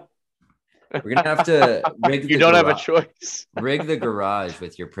 Samantha. We're gonna have to rig. You don't have a choice. Rig the garage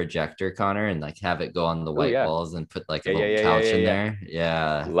with your projector, Connor, and have it go on the white walls and put a little couch in there.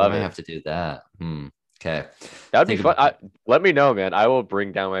 Yeah, love it. I have to do that. Okay, that'd be fun. Let me know, man. I will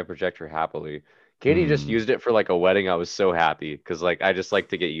bring down my projector happily. Katie just used it for a wedding. I was so happy because I just like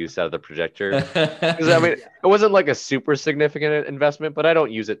to get use out of the projector. Because it wasn't a super significant investment, but I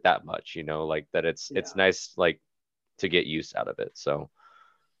don't use it that much. That it's nice to get use out of it. So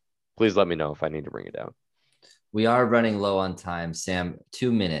please let me know if I need to bring it down. We are running low on time, Sam.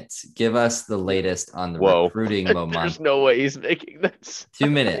 2 minutes. Give us the latest on the recruiting momentum. There's no way he's making this. 2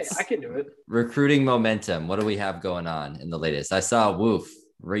 minutes. I can do it. Recruiting momentum. What do we have going on in the latest? I saw Woof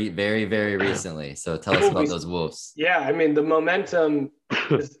very, very recently. So tell us about those Wolves. Yeah, I mean, the momentum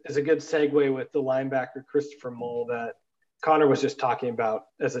is a good segue with the linebacker Christopher Mole that Connor was just talking about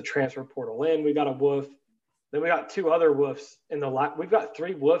as a transfer portal in. We got a Wolf. Then we got 2 other Woofs in the lot. We've got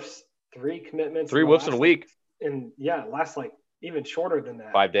 3 Woofs, 3 commitments. 3 Woofs in a week. And last even shorter than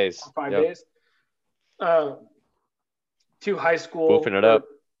that. 5 days. 5 days. 2 high school. Woofing it up.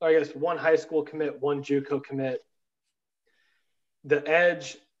 I guess 1 high school commit, 1 JUCO commit. The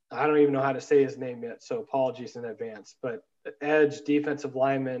edge, I don't even know how to say his name yet, so apologies in advance. But the edge defensive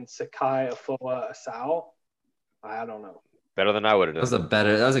lineman Sakai Afoa Asau, I don't know. Better than I would have done.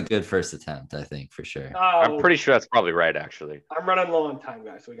 That was a good first attempt, I think, for sure. I'm pretty sure that's probably right, actually. I'm running low on time,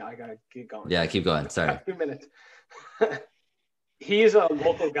 guys. So I gotta keep going. Yeah, keep going. Sorry. 2 minutes. He's a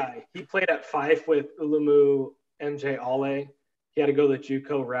local guy. He played at Fife with Ulumu MJ Ale. He had to go the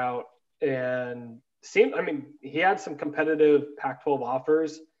JUCO route and he had some competitive Pac-12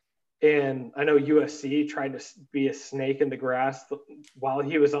 offers. And I know USC tried to be a snake in the grass while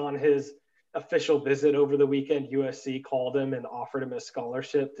he was on his official visit over the weekend. USC called him and offered him a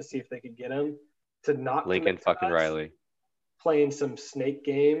scholarship to see if they could get him to not Lincoln fucking Riley playing some snake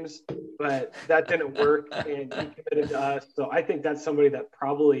games, but that didn't work and he committed to us. So I think that's somebody that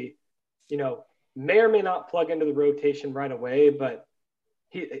probably, may or may not plug into the rotation right away, but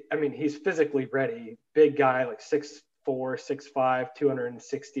he's physically ready. Big guy, 6'4", 6'5",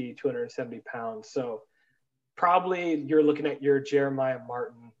 260, 270 pounds. So probably you're looking at your Jeremiah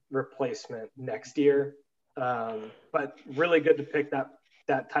Martin replacement next year. But really good to pick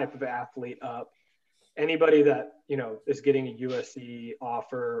that type of athlete up. Anybody that, is getting a USC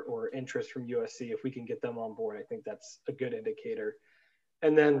offer or interest from USC, if we can get them on board, I think that's a good indicator.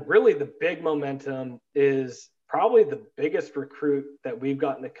 And then really the big momentum is probably the biggest recruit that we've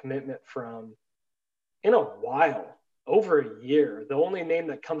gotten a commitment from in a while, over a year. The only name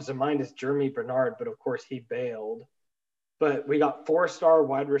that comes to mind is Jeremy Bernard, but of course he bailed. But we got 4-star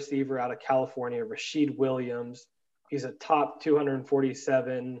wide receiver out of California, Rashid Williams. He's a top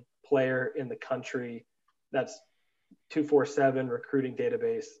 247 player in the country. That's 247 recruiting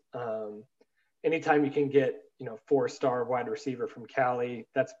database. Anytime you can get, 4-star wide receiver from Cali,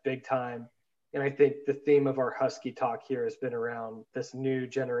 that's big time. And I think the theme of our Husky talk here has been around this new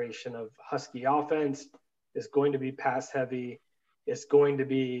generation of Husky offense is going to be pass heavy. It's going to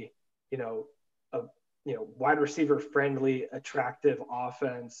be, wide receiver friendly, attractive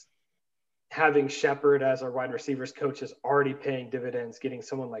offense. Having Shepard as our wide receivers coach is already paying dividends, getting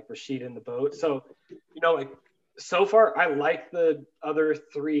someone like Rashid in the boat. So, so far I like the other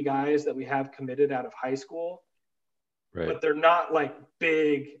 3 guys that we have committed out of high school. Right. But they're not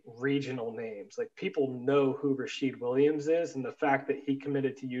big regional names. People know who Rashid Williams is, and the fact that he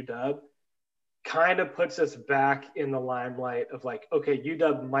committed to UW kind of puts us back in the limelight of okay,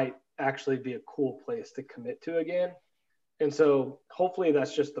 UW might actually be a cool place to commit to again. And so hopefully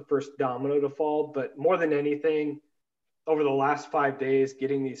that's just the first domino to fall. But more than anything, over the last 5 days,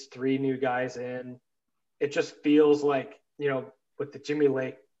 getting these 3 new guys in, it just feels like, with the Jimmy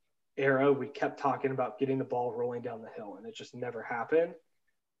Lake era, we kept talking about getting the ball rolling down the hill, and it just never happened.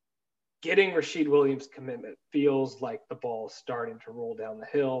 Getting Rashid Williams' commitment feels like the ball is starting to roll down the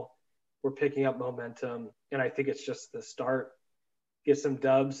hill. We're picking up momentum, and I think it's just the start. Get some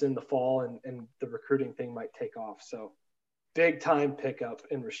dubs in the fall, and the recruiting thing might take off. So big time pickup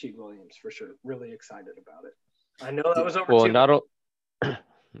in Rashid Williams for sure. Really excited about it. I know that was over Well, 2 not minutes, o-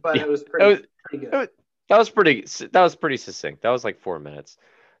 but Yeah, it was that pretty was, good. that was pretty succinct. That was like 4 minutes.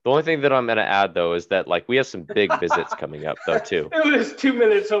 The only thing that I'm gonna add though is that like we have some big visits coming up though too. It was 2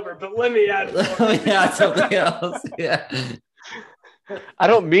 minutes over, but let me add more. Yeah, something else. Yeah. I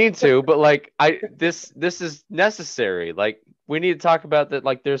don't mean to, but like this is necessary. Like we need to talk about that.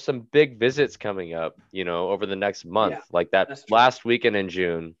 Like there's some big visits coming up, over the next month. Yeah, Like that that's true. last weekend in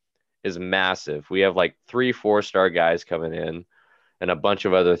June is massive. We have like 3 4-star guys coming in and a bunch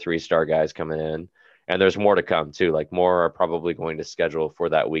of other 3-star guys coming in. And there's more to come too. Like more are probably going to schedule for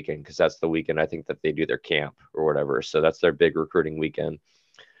that weekend because that's the weekend I think that they do their camp or whatever. So that's their big recruiting weekend.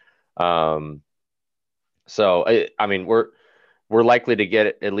 So I mean we're likely to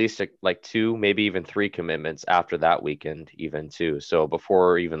get at least like 2, maybe even 3 commitments after that weekend, even too. So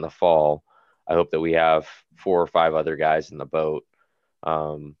before even the fall, I hope that we have 4 or 5 other guys in the boat,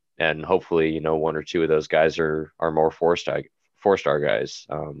 and hopefully, 1 or 2 of those guys are more 4-star guys.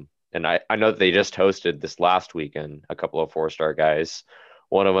 And I know that they just hosted this last weekend a couple of 4-star guys.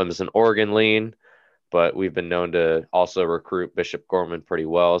 One of them is an Oregon lean, but we've been known to also recruit Bishop Gorman pretty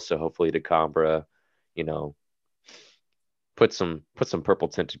well. So hopefully DeCombra, you know, put some purple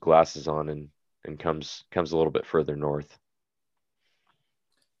tinted glasses on and comes a little bit further north.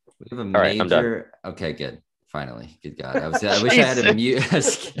 We have a All right, I'm done. major. Okay, good. Finally, good God. I wish I had a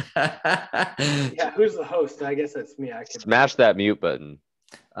mute. Yeah, who's the host? I guess that's me. I could Smash that mute button.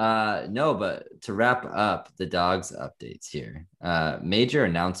 No, but to wrap up the dogs updates here, major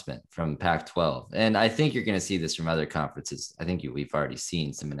announcement from Pac-12, and I think you're going to see this from other conferences. I think we've already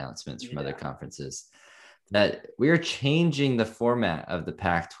seen some announcements from other conferences that we are changing the format of the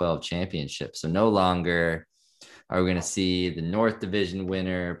Pac-12 championship. So no longer are we going to see the North Division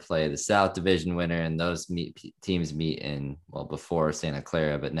winner play the South Division winner, and those teams meet in, well, before Santa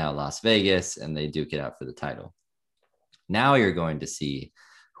Clara, but now Las Vegas, and they duke it out for the title. Now you're going to see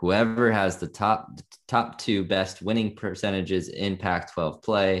whoever has the top 2 best winning percentages in Pac-12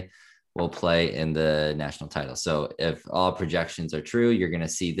 play will play in the national title. So if all projections are true, you're going to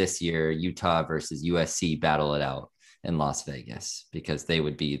see this year Utah versus USC battle it out in Las Vegas because they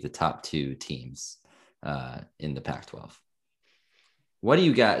would be the top 2 teams in the Pac-12. What do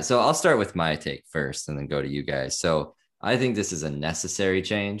you got? So I'll start with my take first and then go to you guys. So I think this is a necessary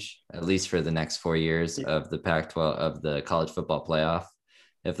change, at least for the next 4 years of the Pac-12, of the college football playoff.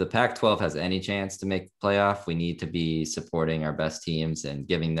 If the Pac-12 has any chance to make the playoff, we need to be supporting our best teams and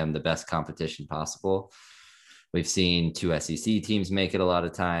giving them the best competition possible. We've seen 2 SEC teams make it a lot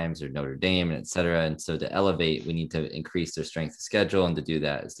of times, or Notre Dame, and et cetera. And so to elevate, we need to increase their strength of schedule. And to do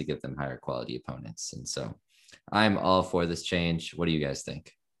that is to give them higher quality opponents. And so I'm all for this change. What do you guys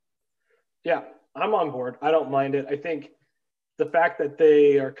think? Yeah, I'm on board. I don't mind it. I think the fact that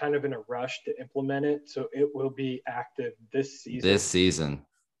they are kind of in a rush to implement it, so it will be active this season.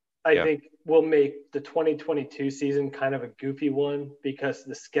 I think will make the 2022 season kind of a goofy one because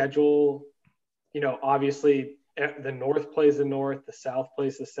the schedule, obviously the North plays the North, the South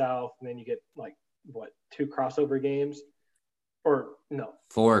plays the South, and then you get 2 crossover games, or no,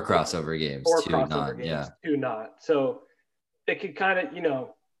 4 crossover games, 4 2 crossover not, games, yeah, 2 not. So it could kind of,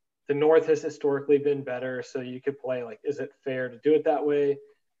 the North has historically been better, so you could play is it fair to do it that way?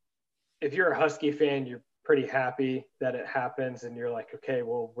 If you're a Husky fan, you're pretty happy that it happens, and you're like, okay,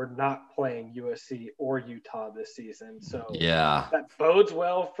 well, we're not playing USC or Utah this season, so yeah, that bodes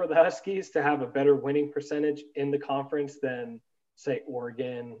well for the Huskies to have a better winning percentage in the conference than, say,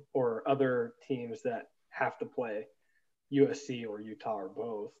 Oregon or other teams that have to play USC or Utah or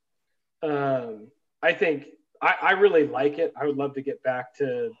both. I think I really like it. I would love to get back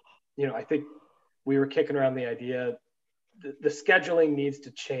to, I think we were kicking around the idea the scheduling needs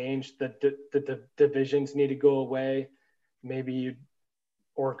to change. The divisions need to go away. Maybe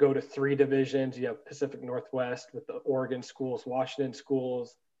or go to 3 divisions. You have Pacific Northwest with the Oregon schools, Washington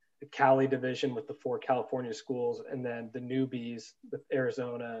schools, the Cali division with the 4 California schools, and then the newbies with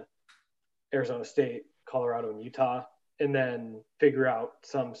Arizona State, Colorado, and Utah, and then figure out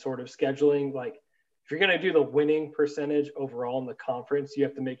some sort of scheduling. If you're going to do the winning percentage overall in the conference, you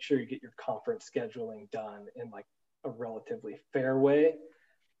have to make sure you get your conference scheduling done in a relatively fair way.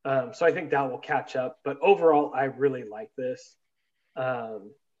 So I think that will catch up. But overall, I really like this.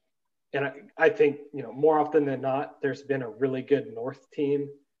 And I think, more often than not, there's been a really good North team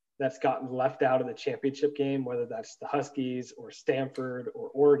that's gotten left out of the championship game, whether that's the Huskies or Stanford or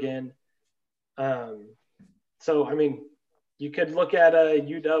Oregon. So, I mean, you could look at a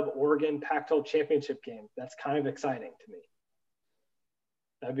UW Oregon Pac-12 championship game. That's kind of exciting to me.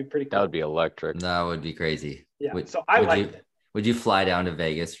 That'd be pretty cool. That would be electric. That would be crazy. Yeah. So I like it. Would you fly down to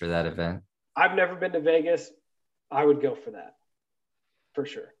Vegas for that event? I've never been to Vegas. I would go for that. For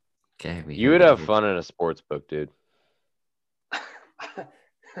sure. Okay. You would have fun in a sports book, dude.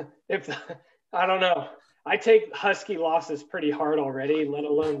 I don't know. I take Husky losses pretty hard already, let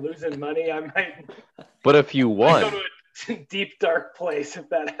alone losing money. I might. But if you won, go to a deep dark place if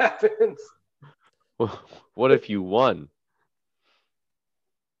that happens. What if you won?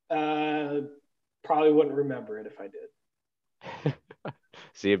 Probably wouldn't remember it if I did.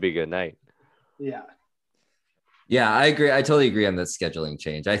 See, it'd be a good night. Yeah. Yeah, I agree. I totally agree on that scheduling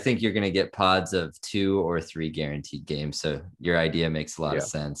change. I think you're going to get pods of 2 or 3 guaranteed games. So your idea makes a lot of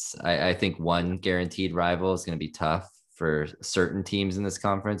sense. I think one guaranteed rival is going to be tough for certain teams in this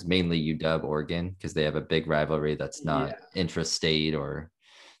conference, mainly UW Oregon, because they have a big rivalry that's not intrastate or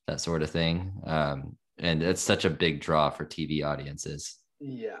that sort of thing. And it's such a big draw for TV audiences.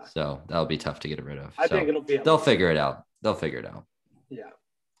 Yeah. So that'll be tough to get rid of. I think it'll be. They'll figure it out. Yeah.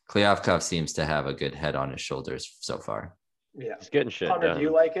 Kliavkoff seems to have a good head on his shoulders so far. Yeah. He's getting shit Connor, done. do you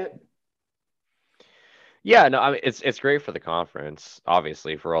like it? Yeah, no, I mean it's great for the conference,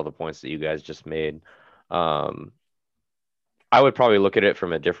 obviously, for all the points that you guys just made. I would probably look at it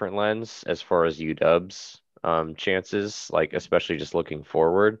from a different lens as far as UW's chances, like especially just looking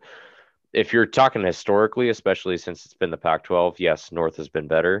forward. If you're talking historically, especially since it's been the Pac-12, yes, North has been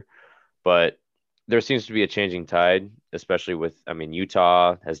better, but there seems to be a changing tide, especially with,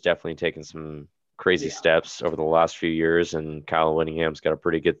 Utah has definitely taken some crazy steps over the last few years, and Kyle Whittingham's got a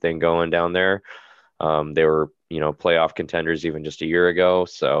pretty good thing going down there. They were, playoff contenders even just a year ago.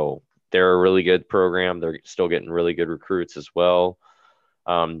 So they're a really good program. They're still getting really good recruits as well.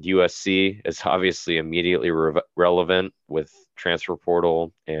 USC is obviously immediately relevant with transfer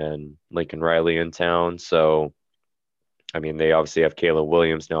portal and Lincoln Riley in town. So, they obviously have Caleb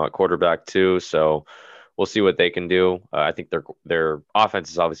Williams now at quarterback too. So we'll see what they can do. I think their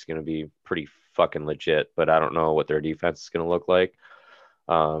offense is obviously going to be pretty fucking legit, but I don't know what their defense is going to look like.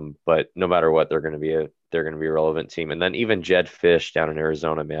 But no matter what, they're going to be a relevant team. And then even Jed Fish down in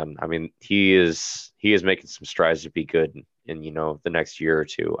Arizona, man. He is making some strides to be good in the next year or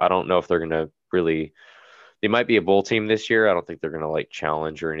two. I don't know if they're going to really. They might be a bowl team this year. I don't think they're going to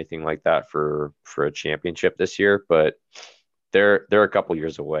challenge or anything like that for a championship this year, but they're a couple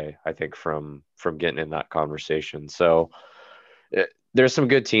years away, I think, from getting in that conversation. So there's some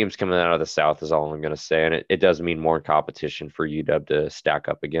good teams coming out of the South is all I'm going to say. And it does mean more competition for UW to stack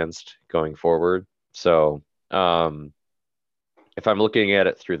up against going forward. So if I'm looking at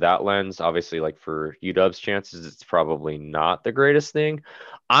it through that lens, obviously for UW's chances, it's probably not the greatest thing.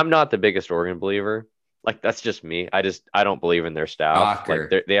 I'm not the biggest Oregon believer. That's just me. I don't believe in their staff.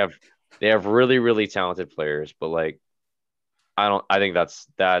 They have really, really talented players, but I think that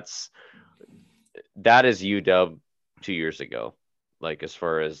is UW 2 years ago. As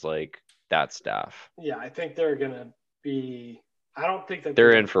far as that staff. Yeah, I think they're gonna be. I don't think that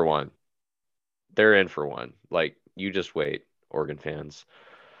they're in for one. They're in for one. You just wait, Oregon fans.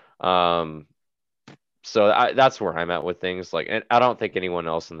 So that's where I'm at with things. And I don't think anyone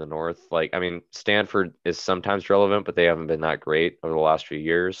else in the North. Stanford is sometimes relevant, but they haven't been that great over the last few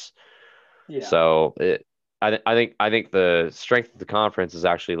years. Yeah. So I think the strength of the conference is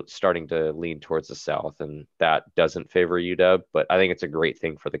actually starting to lean towards the South, and that doesn't favor UW. But I think it's a great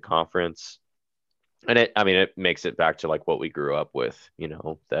thing for the conference, and it makes it back to what we grew up with.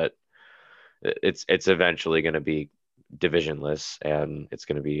 That it's eventually going to be divisionless, and it's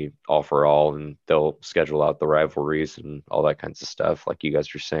going to be all for all, and they'll schedule out the rivalries and all that kinds of stuff, like you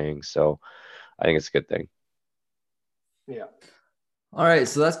guys were saying. So I think it's a good thing. Yeah. All right,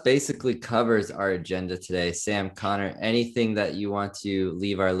 so that's basically covers our agenda today. Sam, Connor, anything that you want to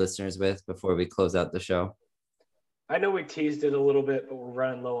leave our listeners with before we close out the show? I know we teased it a little bit, but we're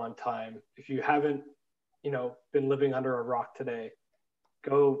running low on time. If you haven't, been living under a rock today,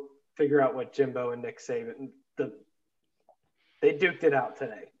 go figure out what Jimbo and Nick Saban, they duked it out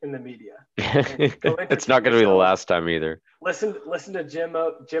today in the media. It's not going to be the last time either. Listen to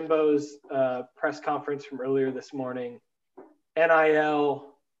Jimbo's press conference from earlier this morning. NIL,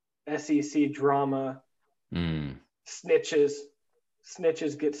 SEC drama, snitches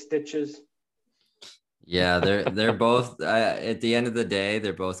get stitches. Yeah, they're both at the end of the day,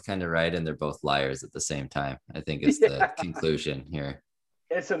 they're both kind of right and they're both liars at the same time. I think is the conclusion here.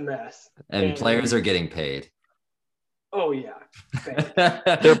 It's a mess. And players are getting paid. Oh yeah.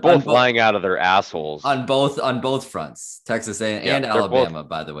 They're both lying out of their assholes on both fronts. Texas A&M and Alabama,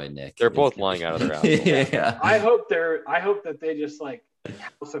 by the way, Nick. They're both lying out of their assholes. Yeah. I hope that they just like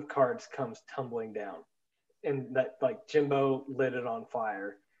House of Cards comes tumbling down and that like Jimbo lit it on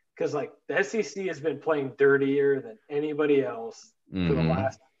fire. Because like the SEC has been playing dirtier than anybody else for the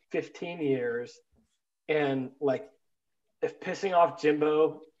last 15 years. And like if pissing off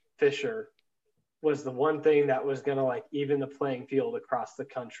Jimbo Fisher was the one thing that was going to like even the playing field across the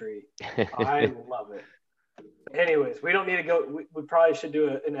country, I love it. Anyways, we don't need to go. We probably should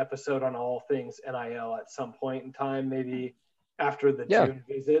do an episode on all things NIL at some point in time. Maybe after the June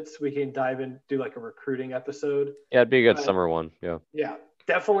visits, we can dive in, do like a recruiting episode. Yeah, it'd be a good summer one. Yeah. Yeah,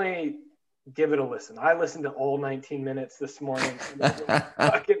 definitely give it a listen. I listened to all 19 minutes this morning. And it was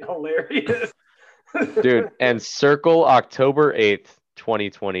fucking hilarious. Dude, and circle October 8th,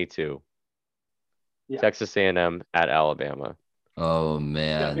 2022. Yeah. Texas A&M at Alabama. Oh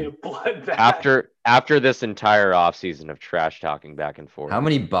man! After this entire offseason of trash talking back and forth, how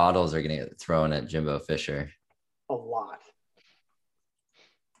many bottles are going to get thrown at Jimbo Fisher? A lot.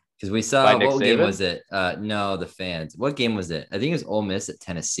 Because we saw what game was it? No, the fans. What game was it? I think it was Ole Miss at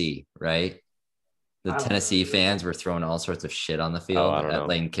Tennessee, right? The Tennessee fans were throwing all sorts of shit on the field at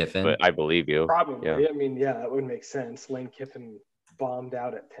Lane Kiffin. But I believe you. Probably. Yeah. I mean, yeah, that would make sense. Lane Kiffin bombed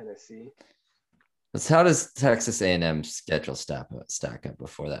out at Tennessee. How does Texas A&M schedule stack up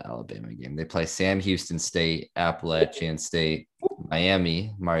before that Alabama game? They play Sam Houston State, Appalachian State,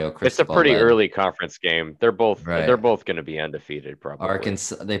 Miami, Mario Cristobal. It's a pretty early conference game. They're both going to be undefeated probably.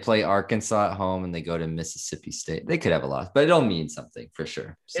 Arkansas, they play Arkansas at home and they go to Mississippi State. They could have a loss, but it'll mean something for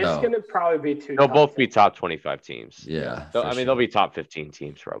sure. So, it's going to probably be They'll both be top 25 teams. Yeah. They'll be top 15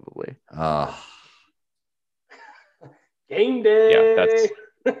 teams probably. Game day. Yeah,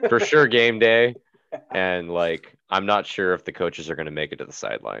 that's for sure game day. And like, I'm not sure if the coaches are going to make it to the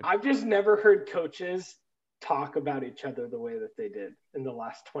sideline. I've just never heard coaches talk about each other the way that they did in the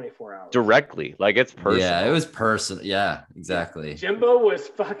last 24 hours. Directly. Like it's personal. Yeah, it was personal. Yeah, exactly. Jimbo was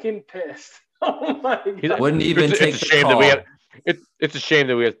fucking pissed. Oh my God. Wouldn't even take it's a shame that we have, it's a shame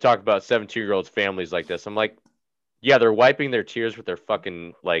that we have to talk about 17-year-olds families like this. I'm like, yeah, they're wiping their tears with their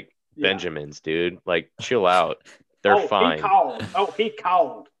fucking like Benjamins, dude. Like, chill out. They're fine. He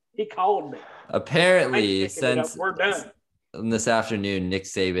called me. Apparently, since we're done. This afternoon, Nick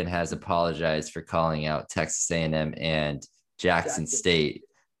Saban has apologized for calling out Texas A&M and Jackson State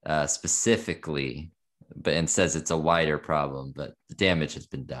specifically, and says it's a wider problem, but the damage has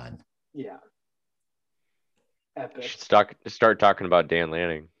been done. Yeah. Epic. Start talking about Dan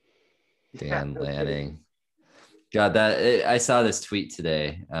Lanning. Dan Lanning. God, I saw this tweet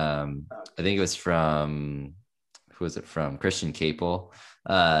today. I think it was from, who was it from? Christian Capel.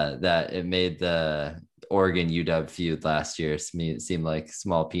 That it made the Oregon UW feud last year seem like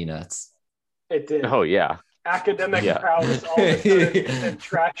small peanuts. It did. Oh yeah. Academic prowess all of a sudden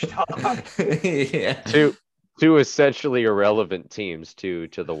trash talk. Yeah. Two essentially irrelevant teams to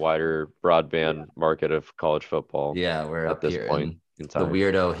the wider broadband market of college football. Yeah, we're at up this here point in time. The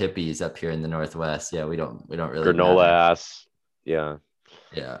weirdo hippies up here in the Northwest. Yeah, we don't really granola ass. Yeah.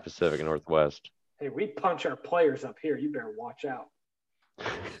 Yeah. Pacific Northwest. Hey, we punch our players up here. You better watch out.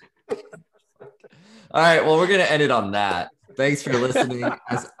 All right, well, we're going to end it on that. Thanks for listening.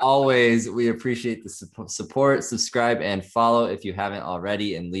 As always, we appreciate the support. Subscribe and follow if you haven't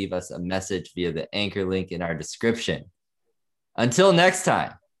already, and leave us a message via the anchor link in our description. Until next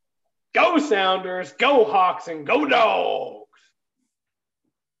time. Go Sounders, go Hawks, and go Dogs.